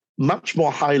perceived much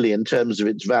more highly in terms of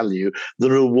its value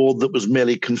than a reward that was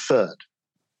merely conferred.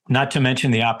 Not to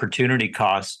mention the opportunity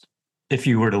cost. If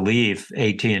you were to leave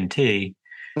AT&T,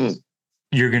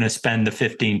 you're going to spend the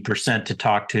 15% to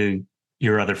talk to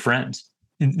your other friends,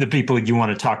 the people you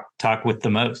want to talk with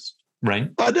the most.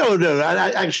 Right? No.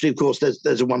 Actually, of course,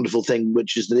 there's a wonderful thing,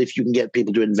 which is that if you can get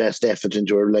people to invest effort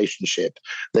into a relationship,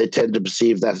 they tend to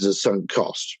perceive that as a sunk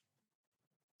cost,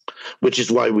 which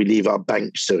is why we leave our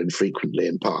banks so infrequently,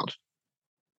 in part.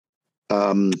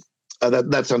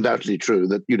 That's undoubtedly true.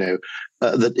 That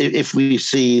that if we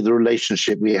see the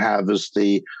relationship we have as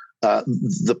the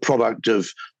product of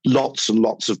lots and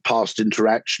lots of past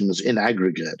interactions in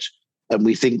aggregate, and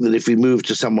we think that if we move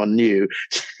to someone new,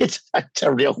 it's a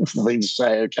terribly awful thing to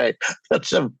say, okay?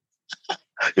 But,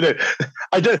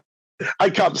 I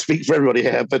can't speak for everybody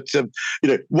here, but,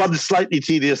 one slightly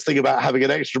tedious thing about having an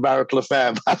extramarital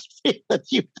affair must be that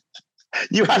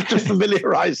you have to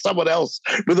familiarize someone else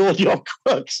with all your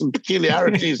quirks and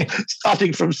peculiarities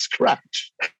starting from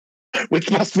scratch, which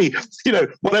must be,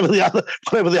 whatever the other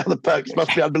perks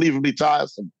must be unbelievably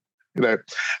tiresome. But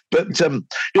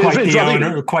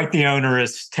quite the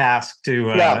onerous task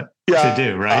to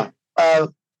do, right?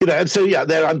 And so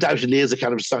there undoubtedly is a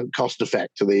kind of sunk cost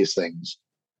effect to these things,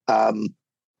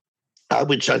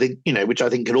 which I think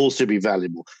can also be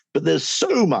valuable. But there's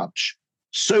so much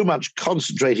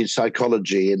concentrated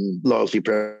psychology in loyalty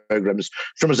programs,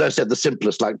 from, as I said, the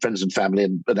simplest like Friends and Family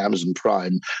and Amazon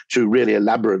Prime, to really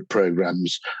elaborate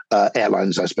programs,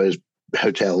 airlines, I suppose,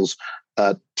 hotels.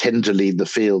 Tend to lead the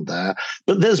field there,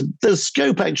 but there's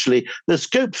scope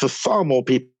for far more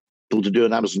people to do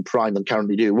an Amazon Prime than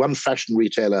currently do. One fashion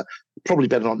retailer, probably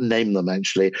better not name them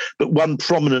actually, but one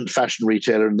prominent fashion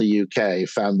retailer in the UK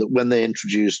found that when they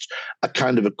introduced a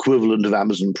kind of equivalent of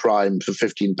Amazon Prime for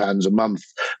 £15 a month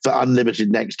for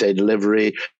unlimited next day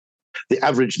delivery, the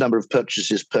average number of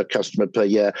purchases per customer per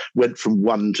year went from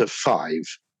 1 to 5.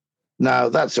 Now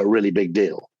that's a really big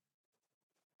deal.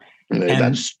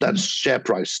 That's share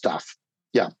price stuff.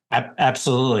 Yeah,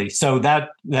 absolutely. So that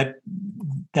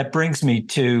brings me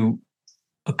to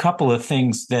a couple of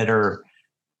things that are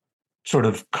sort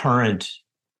of current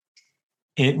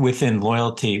within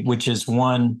loyalty, which is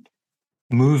one,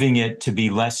 moving it to be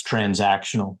less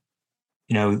transactional.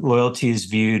 Loyalty is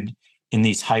viewed in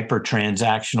these hyper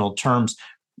transactional terms,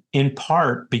 in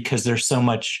part because there's so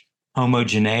much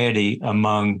homogeneity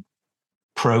among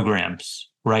programs,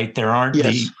 right? There aren't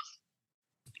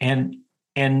And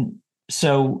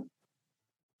so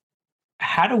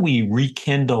how do we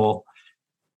rekindle,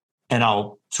 and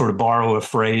I'll sort of borrow a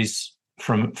phrase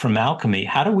from Alchemy,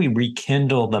 how do we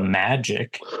rekindle the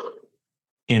magic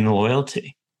in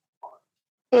loyalty?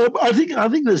 I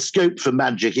think there's scope for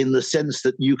magic in the sense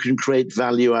that you can create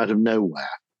value out of nowhere.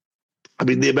 I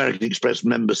mean, the American Express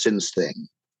member since thing.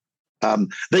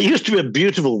 There used to be a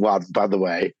beautiful one, by the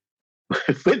way,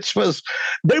 which was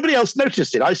nobody else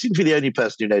noticed it. I seem to be the only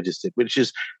person who noticed it, which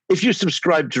is if you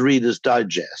subscribe to Reader's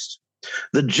Digest,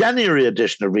 the January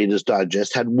edition of Reader's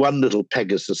Digest had one little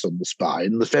Pegasus on the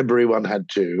spine. The February one had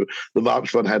two. The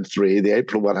March one had three. The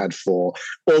April one had four,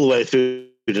 all the way through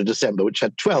to December, which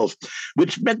had 12,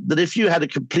 which meant that if you had a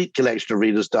complete collection of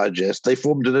Reader's Digest, they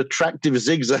formed an attractive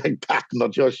zigzag pattern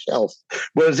on your shelf.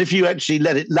 Whereas if you actually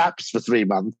let it lapse for 3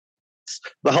 months,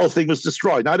 the whole thing was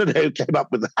destroyed. Now, I don't know who came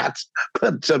up with that,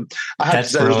 but I have to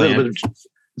say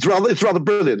it's rather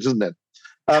brilliant, isn't it?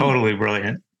 Totally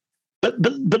brilliant.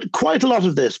 But quite a lot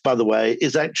of this, by the way,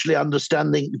 is actually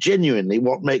understanding genuinely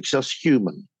what makes us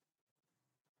human.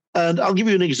 And I'll give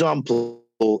you an example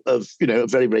of, a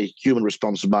very, very human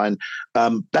response of mine.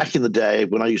 Back in the day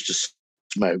when I used to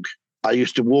smoke, I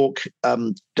used to walk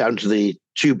down to the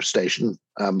tube station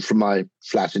from my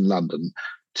flat in London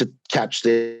to catch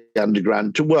the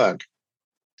underground to work.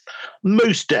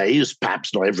 Most days,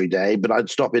 perhaps not every day, but I'd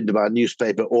stop in to buy a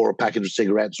newspaper or a packet of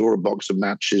cigarettes or a box of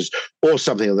matches or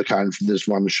something of the kind from this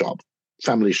one shop,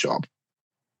 family shop.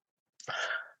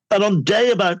 And on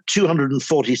day about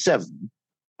 247,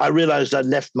 I realized I'd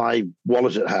left my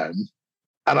wallet at home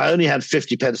and I only had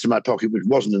 50 pence in my pocket, which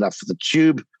wasn't enough for the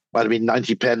tube, might have been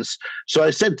 90 pence. So I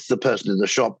said to the person in the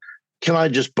shop, can I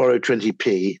just borrow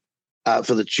 20p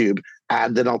for the tube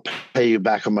and then I'll pay you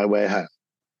back on my way home?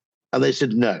 And they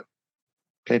said no.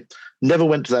 Okay, never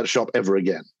went to that shop ever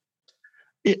again.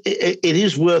 It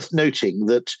is worth noting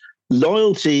that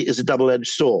loyalty is a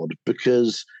double-edged sword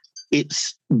because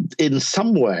it's, in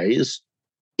some ways,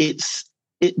 it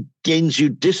gains you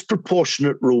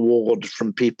disproportionate reward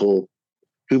from people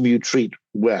whom you treat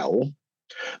well,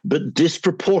 but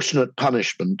disproportionate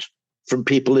punishment from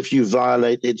people if you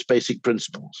violate its basic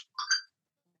principles.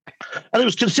 And it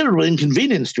was considerable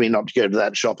inconvenience to me not to go to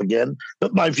that shop again,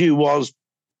 but my view was,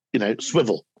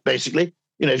 swivel, basically.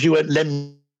 If you won't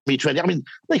lend me 20, I mean,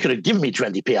 they could have given me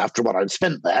 20p after what I'd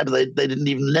spent there, but they didn't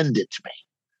even lend it to me.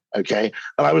 Okay.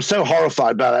 And I was so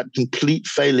horrified by that complete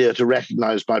failure to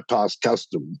recognize my past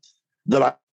custom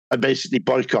that I basically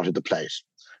boycotted the place.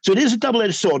 So it is a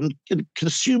double-edged sword, and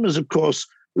consumers, of course,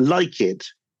 like it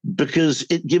because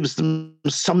it gives them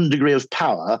some degree of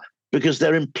power because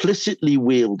they're implicitly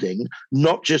wielding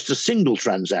not just a single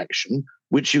transaction,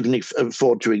 which you can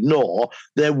afford to ignore,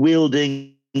 they're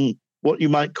wielding what you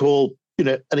might call,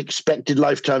 an expected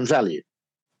lifetime value.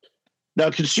 Now,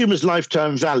 consumers'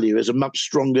 lifetime value is a much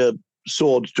stronger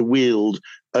sword to wield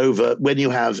over when you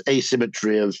have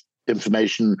asymmetry of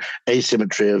information,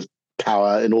 asymmetry of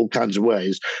power in all kinds of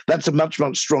ways. That's a much,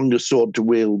 much stronger sword to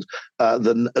wield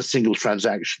than a single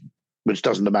transaction, which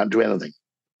doesn't amount to anything.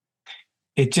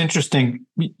 It's interesting.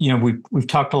 We've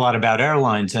talked a lot about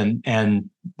airlines and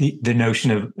the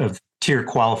notion of tier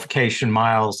qualification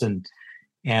miles and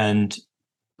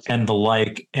the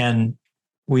like. And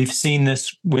we've seen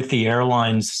this with the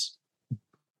airlines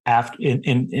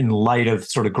in light of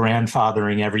sort of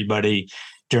grandfathering everybody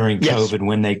during COVID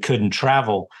when they couldn't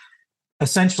travel,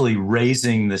 essentially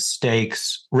raising the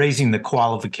stakes, raising the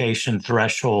qualification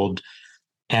threshold,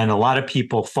 and a lot of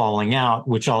people falling out,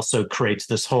 which also creates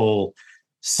this whole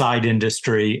side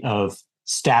industry of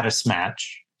status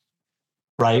match,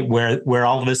 right? Where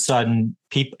all of a sudden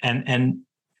people and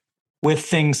with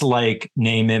things like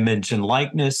name, image, and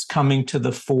likeness coming to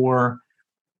the fore,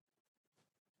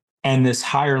 and this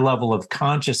higher level of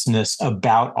consciousness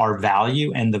about our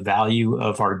value and the value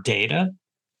of our data,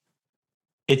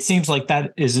 it seems like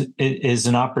that is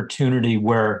an opportunity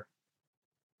where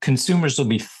consumers will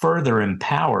be further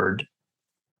empowered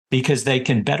because they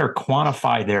can better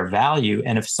quantify their value.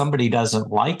 And if somebody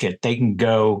doesn't like it, they can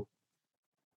go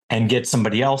and get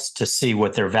somebody else to see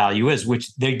what their value is,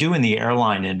 which they do in the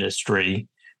airline industry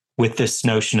with this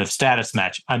notion of status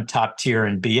match. I'm top tier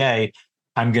in BA.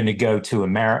 I'm going to go to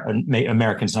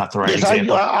American's not the right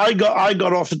example. I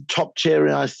got offered top tier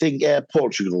in, I think, Air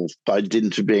Portugal by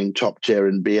dint of being top tier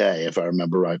in BA, if I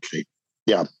remember rightly.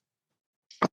 Yeah.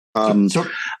 I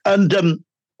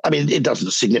mean, it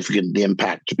doesn't significantly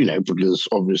impact, because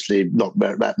obviously not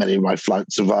that many of my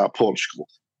flights are via Portugal.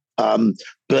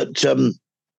 But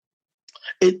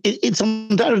it's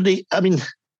undoubtedly, I mean,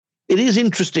 it is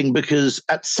interesting because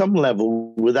at some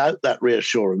level, without that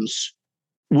reassurance,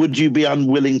 would you be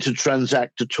unwilling to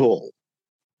transact at all?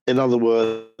 In other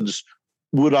words,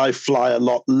 would I fly a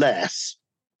lot less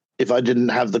if I didn't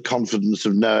have the confidence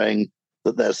of knowing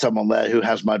that there's someone there who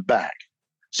has my back?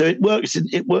 So it works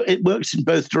in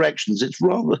both directions. It's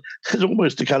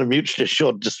almost a kind of mutually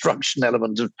assured destruction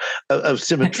element of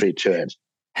symmetry to it.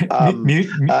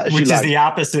 Which is the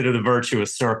opposite of the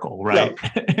virtuous circle, right?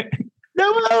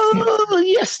 No,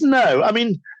 yes, no. I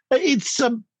mean, It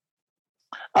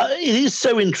is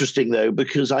so interesting, though,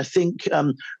 because I think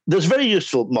there's a very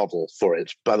useful model for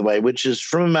it, by the way, which is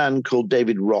from a man called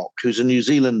David Rock, who's a New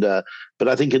Zealander, but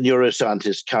I think a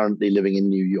neuroscientist currently living in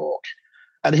New York.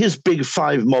 And his Big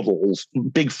Five model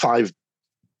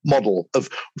of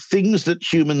things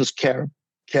that humans care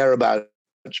about,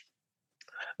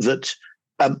 that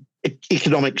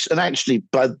economics, and actually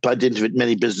by dint of it,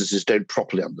 many businesses don't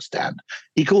properly understand.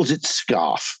 He calls it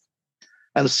SCARF.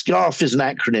 And SCARF is an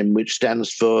acronym which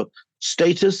stands for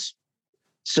status,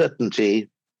 certainty,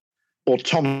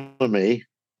 autonomy,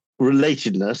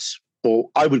 relatedness, or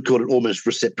I would call it almost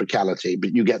reciprocality,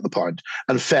 but you get the point,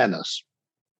 and fairness.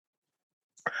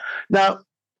 Now,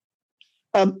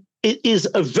 it is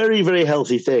a very, very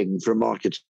healthy thing for a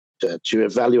marketer to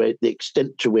evaluate the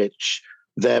extent to which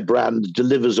their brand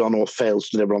delivers on or fails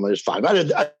to deliver on those five. I don't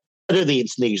think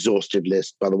it's an exhaustive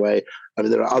list, by the way. I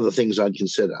mean, there are other things I'd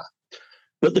consider.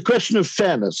 But the question of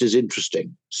fairness is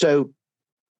interesting. So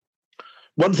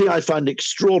one thing I find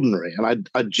extraordinary, and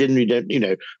I genuinely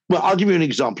don't, well, I'll give you an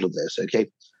example of this, okay?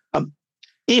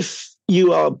 If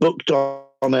you are booked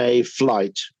on a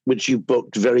flight, which you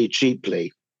booked very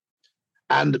cheaply,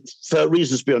 and for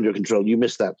reasons beyond your control, you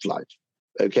miss that flight,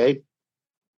 okay?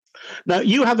 Now,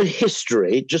 you have a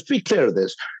history, just to be clear of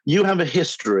this, you have a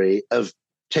history of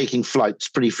taking flights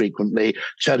pretty frequently,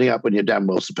 turning up when you're damn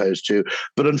well supposed to.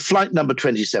 But on flight number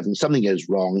 27, something goes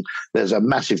wrong. There's a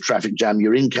massive traffic jam.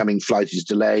 Your incoming flight is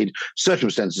delayed.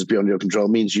 Circumstances beyond your control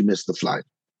means you miss the flight.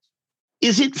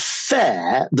 Is it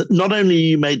fair that not only are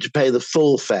you made to pay the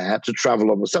full fare to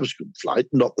travel on the subsequent flight,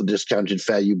 not the discounted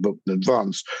fare you booked in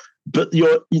advance, but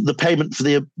the payment for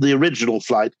the original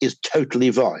flight is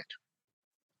totally void?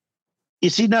 You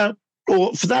see, now,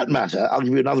 or for that matter, I'll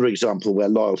give you another example where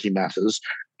loyalty matters.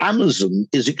 Amazon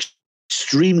is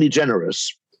extremely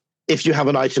generous if you have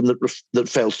an item that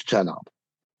fails to turn up.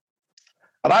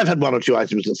 And I've had one or two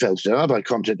items that failed to turn up. I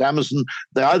contact Amazon.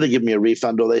 They either give me a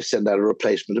refund or they send out a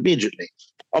replacement immediately.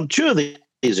 On two of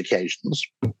these occasions,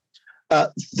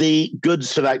 the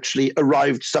goods have actually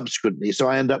arrived subsequently. So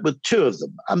I end up with two of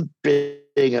them. I'm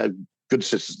being a good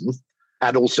citizen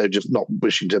and also just not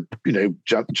wishing to,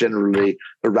 generally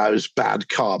arouse bad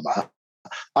karma.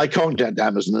 I contact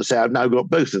Amazon and say, I've now got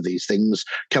both of these things.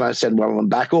 Can I send one of them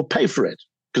back or pay for it?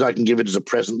 Because I can give it as a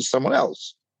present to someone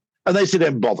else. And they say,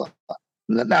 don't bother.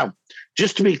 Now,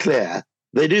 just to be clear,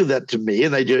 they do that to me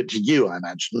and they do it to you, I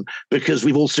imagine, because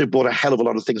we've also bought a hell of a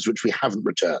lot of things which we haven't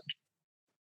returned.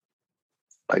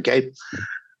 Okay?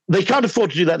 They can't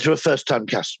afford to do that to a first-time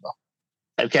customer.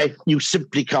 Okay? You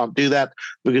simply can't do that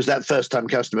because that first-time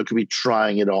customer could be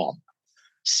trying it on.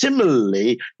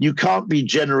 Similarly, you can't be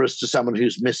generous to someone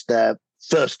who's missed their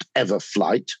first ever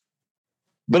flight.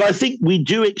 But I think we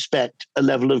do expect a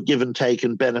level of give and take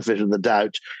and benefit of the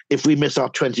doubt if we miss our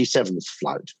 27th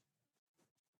flight.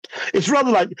 It's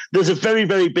rather like there's a very,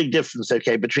 very big difference,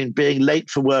 okay, between being late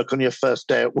for work on your first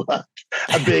day at work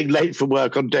and being late for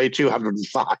work on day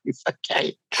 205,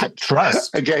 okay?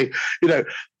 Trust. Okay,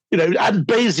 and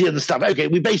Bayesian stuff. Okay,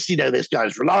 we basically know this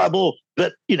guy's reliable,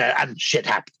 but, and shit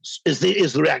happens, is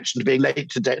the reaction to being late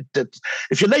today.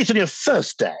 If you're late on your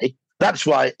first day, that's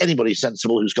why anybody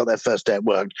sensible who's got their first day at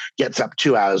work gets up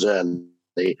 2 hours early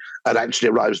and actually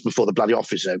arrives before the bloody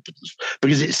office opens,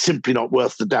 because it's simply not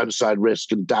worth the downside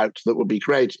risk and doubt that would be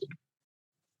created.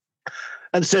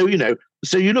 And so,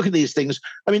 so you look at these things.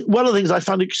 I mean, one of the things I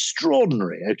found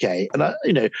extraordinary, okay,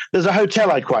 and there's a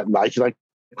hotel I quite like, and I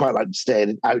quite like to stay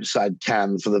in outside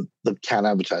Cannes for the Cannes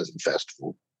Advertising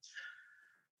Festival.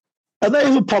 And they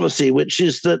have a policy which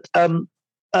is that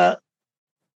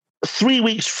 4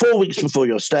 weeks before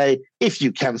your stay, if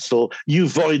you cancel, you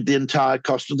void the entire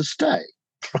cost of the stay,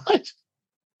 right?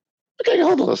 Okay,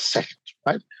 hold on a second,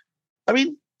 right? I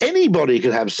mean, anybody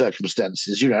could have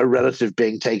circumstances, relative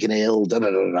being taken ill,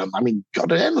 I mean,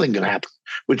 God, anything can happen,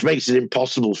 which makes it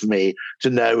impossible for me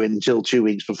to know until 2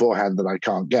 weeks beforehand that I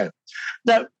can't go.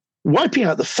 Now, wiping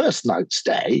out the first night's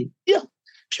stay, yeah,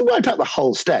 if you wipe out the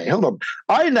whole stay, hold on.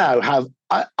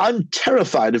 I'm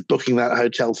terrified of booking that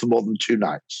hotel for more than 2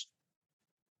 nights.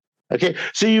 Okay,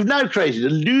 so you've now created a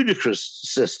ludicrous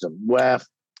system where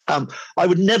I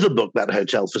would never book that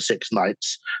hotel for 6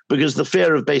 nights because the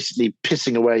fear of basically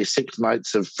pissing away 6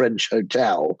 nights of French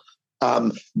hotel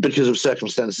because of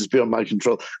circumstances beyond my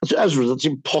control. So as a result, it's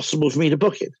impossible for me to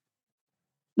book it.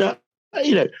 Now,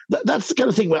 that's the kind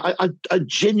of thing where I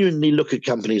genuinely look at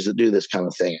companies that do this kind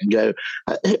of thing and go,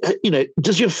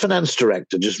 does your finance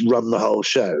director just run the whole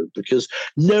show? Because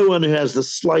no one who has the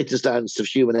slightest ounce of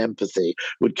human empathy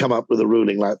would come up with a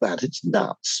ruling like that. It's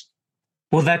nuts.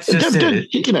 Well, that's just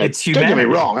it's humanity. Don't get me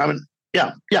wrong. I mean,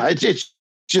 it's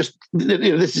just,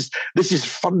 this is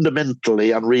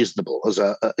fundamentally unreasonable as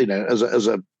a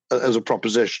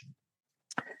proposition.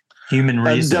 Human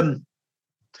reason.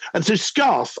 And so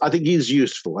SCARF, I think, is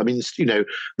useful. I mean,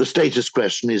 the status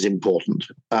question is important.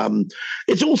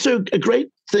 It's also a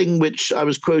great thing, which I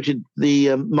was quoted,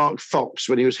 Mark Fox,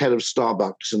 when he was head of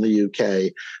Starbucks in the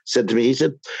UK, said to me, he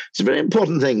said, it's a very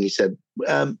important thing, he said.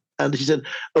 And he said,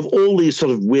 of all these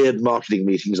sort of weird marketing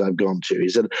meetings I've gone to, he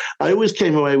said, I always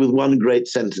came away with one great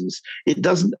sentence. It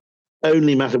doesn't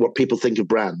only matter what people think of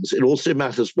brands. It also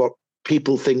matters what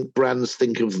people think brands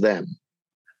think of them.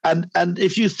 And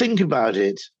if you think about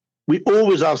it, we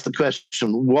always ask the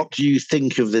question, what do you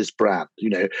think of this brand?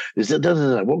 They said,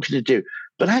 no, what can it do?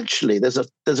 But actually, there's a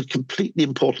completely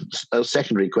important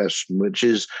secondary question, which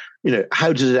is,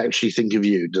 how does it actually think of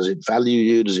you? Does it value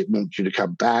you? Does it want you to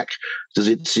come back? Does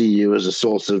it see you as a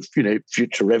source of,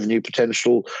 future revenue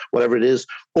potential, whatever it is?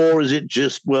 Or is it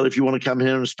just, well, if you want to come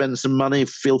here and spend some money,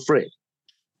 feel free?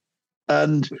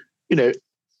 And, at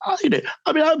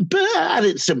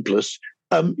its simplest,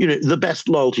 the best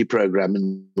loyalty program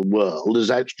in the world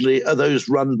are those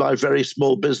run by very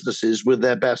small businesses with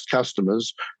their best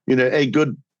customers.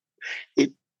 It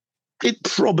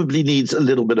probably needs a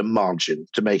little bit of margin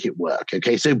to make it work.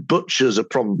 Okay, so butchers are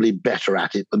probably better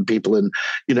at it than people in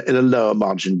a lower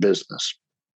margin business.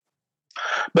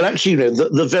 But actually,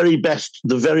 the very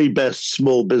best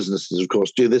small businesses, of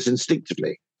course, do this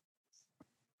instinctively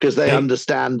because they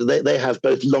understand they have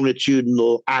both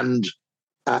longitudinal and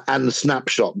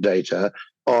snapshot data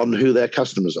on who their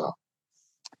customers are.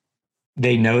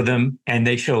 They know them and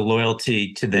they show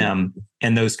loyalty to them,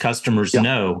 and those customers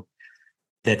know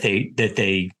that they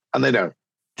know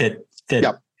that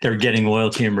they're getting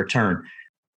loyalty in return.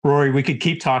 Rory, we could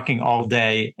keep talking all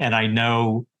day, and I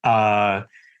know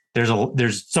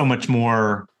there's so much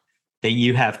more that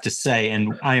you have to say,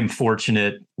 and I am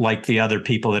fortunate, like the other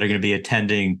people that are going to be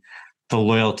attending the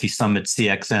Loyalty Summit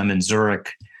CXM in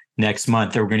Zurich next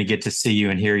month, that we're going to get to see you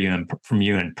and hear you from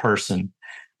you in person.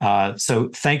 So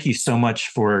thank you so much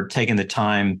for taking the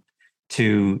time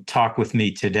to talk with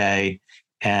me today.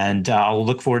 And I'll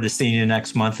look forward to seeing you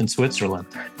next month in Switzerland.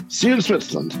 See you in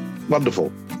Switzerland.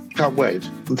 Wonderful. Can't wait.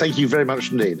 And thank you very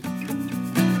much indeed.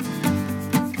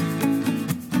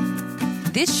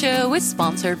 This show is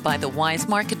sponsored by The Wise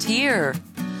Marketeer,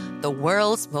 the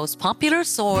world's most popular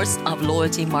source of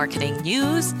loyalty marketing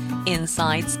news,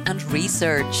 insights, and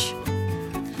research.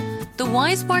 The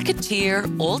Wise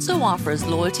Marketeer also offers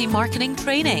loyalty marketing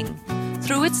training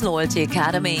through its Loyalty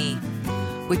Academy,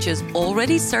 which has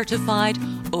already certified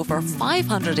over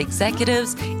 500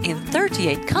 executives in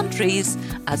 38 countries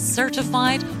as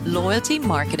certified loyalty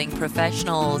marketing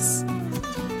professionals.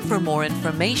 For more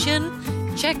information,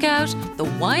 check out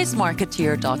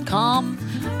thewisemarketeer.com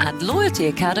and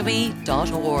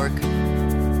loyaltyacademy.org.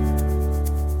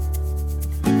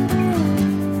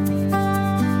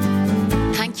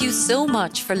 Thank you so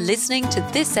much for listening to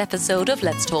this episode of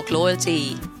Let's Talk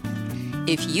Loyalty.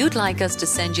 If you'd like us to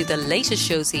send you the latest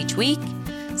shows each week,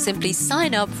 simply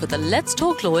sign up for the Let's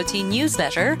Talk Loyalty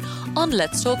newsletter on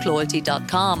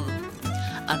letstalkloyalty.com,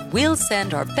 and we'll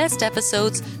send our best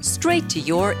episodes straight to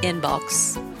your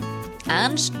inbox.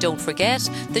 And don't forget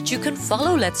that you can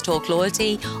follow Let's Talk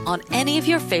Loyalty on any of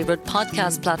your favorite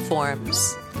podcast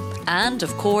platforms. And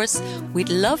of course, we'd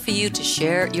love for you to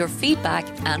share your feedback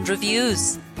and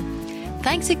reviews.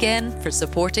 Thanks again for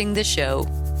supporting the show.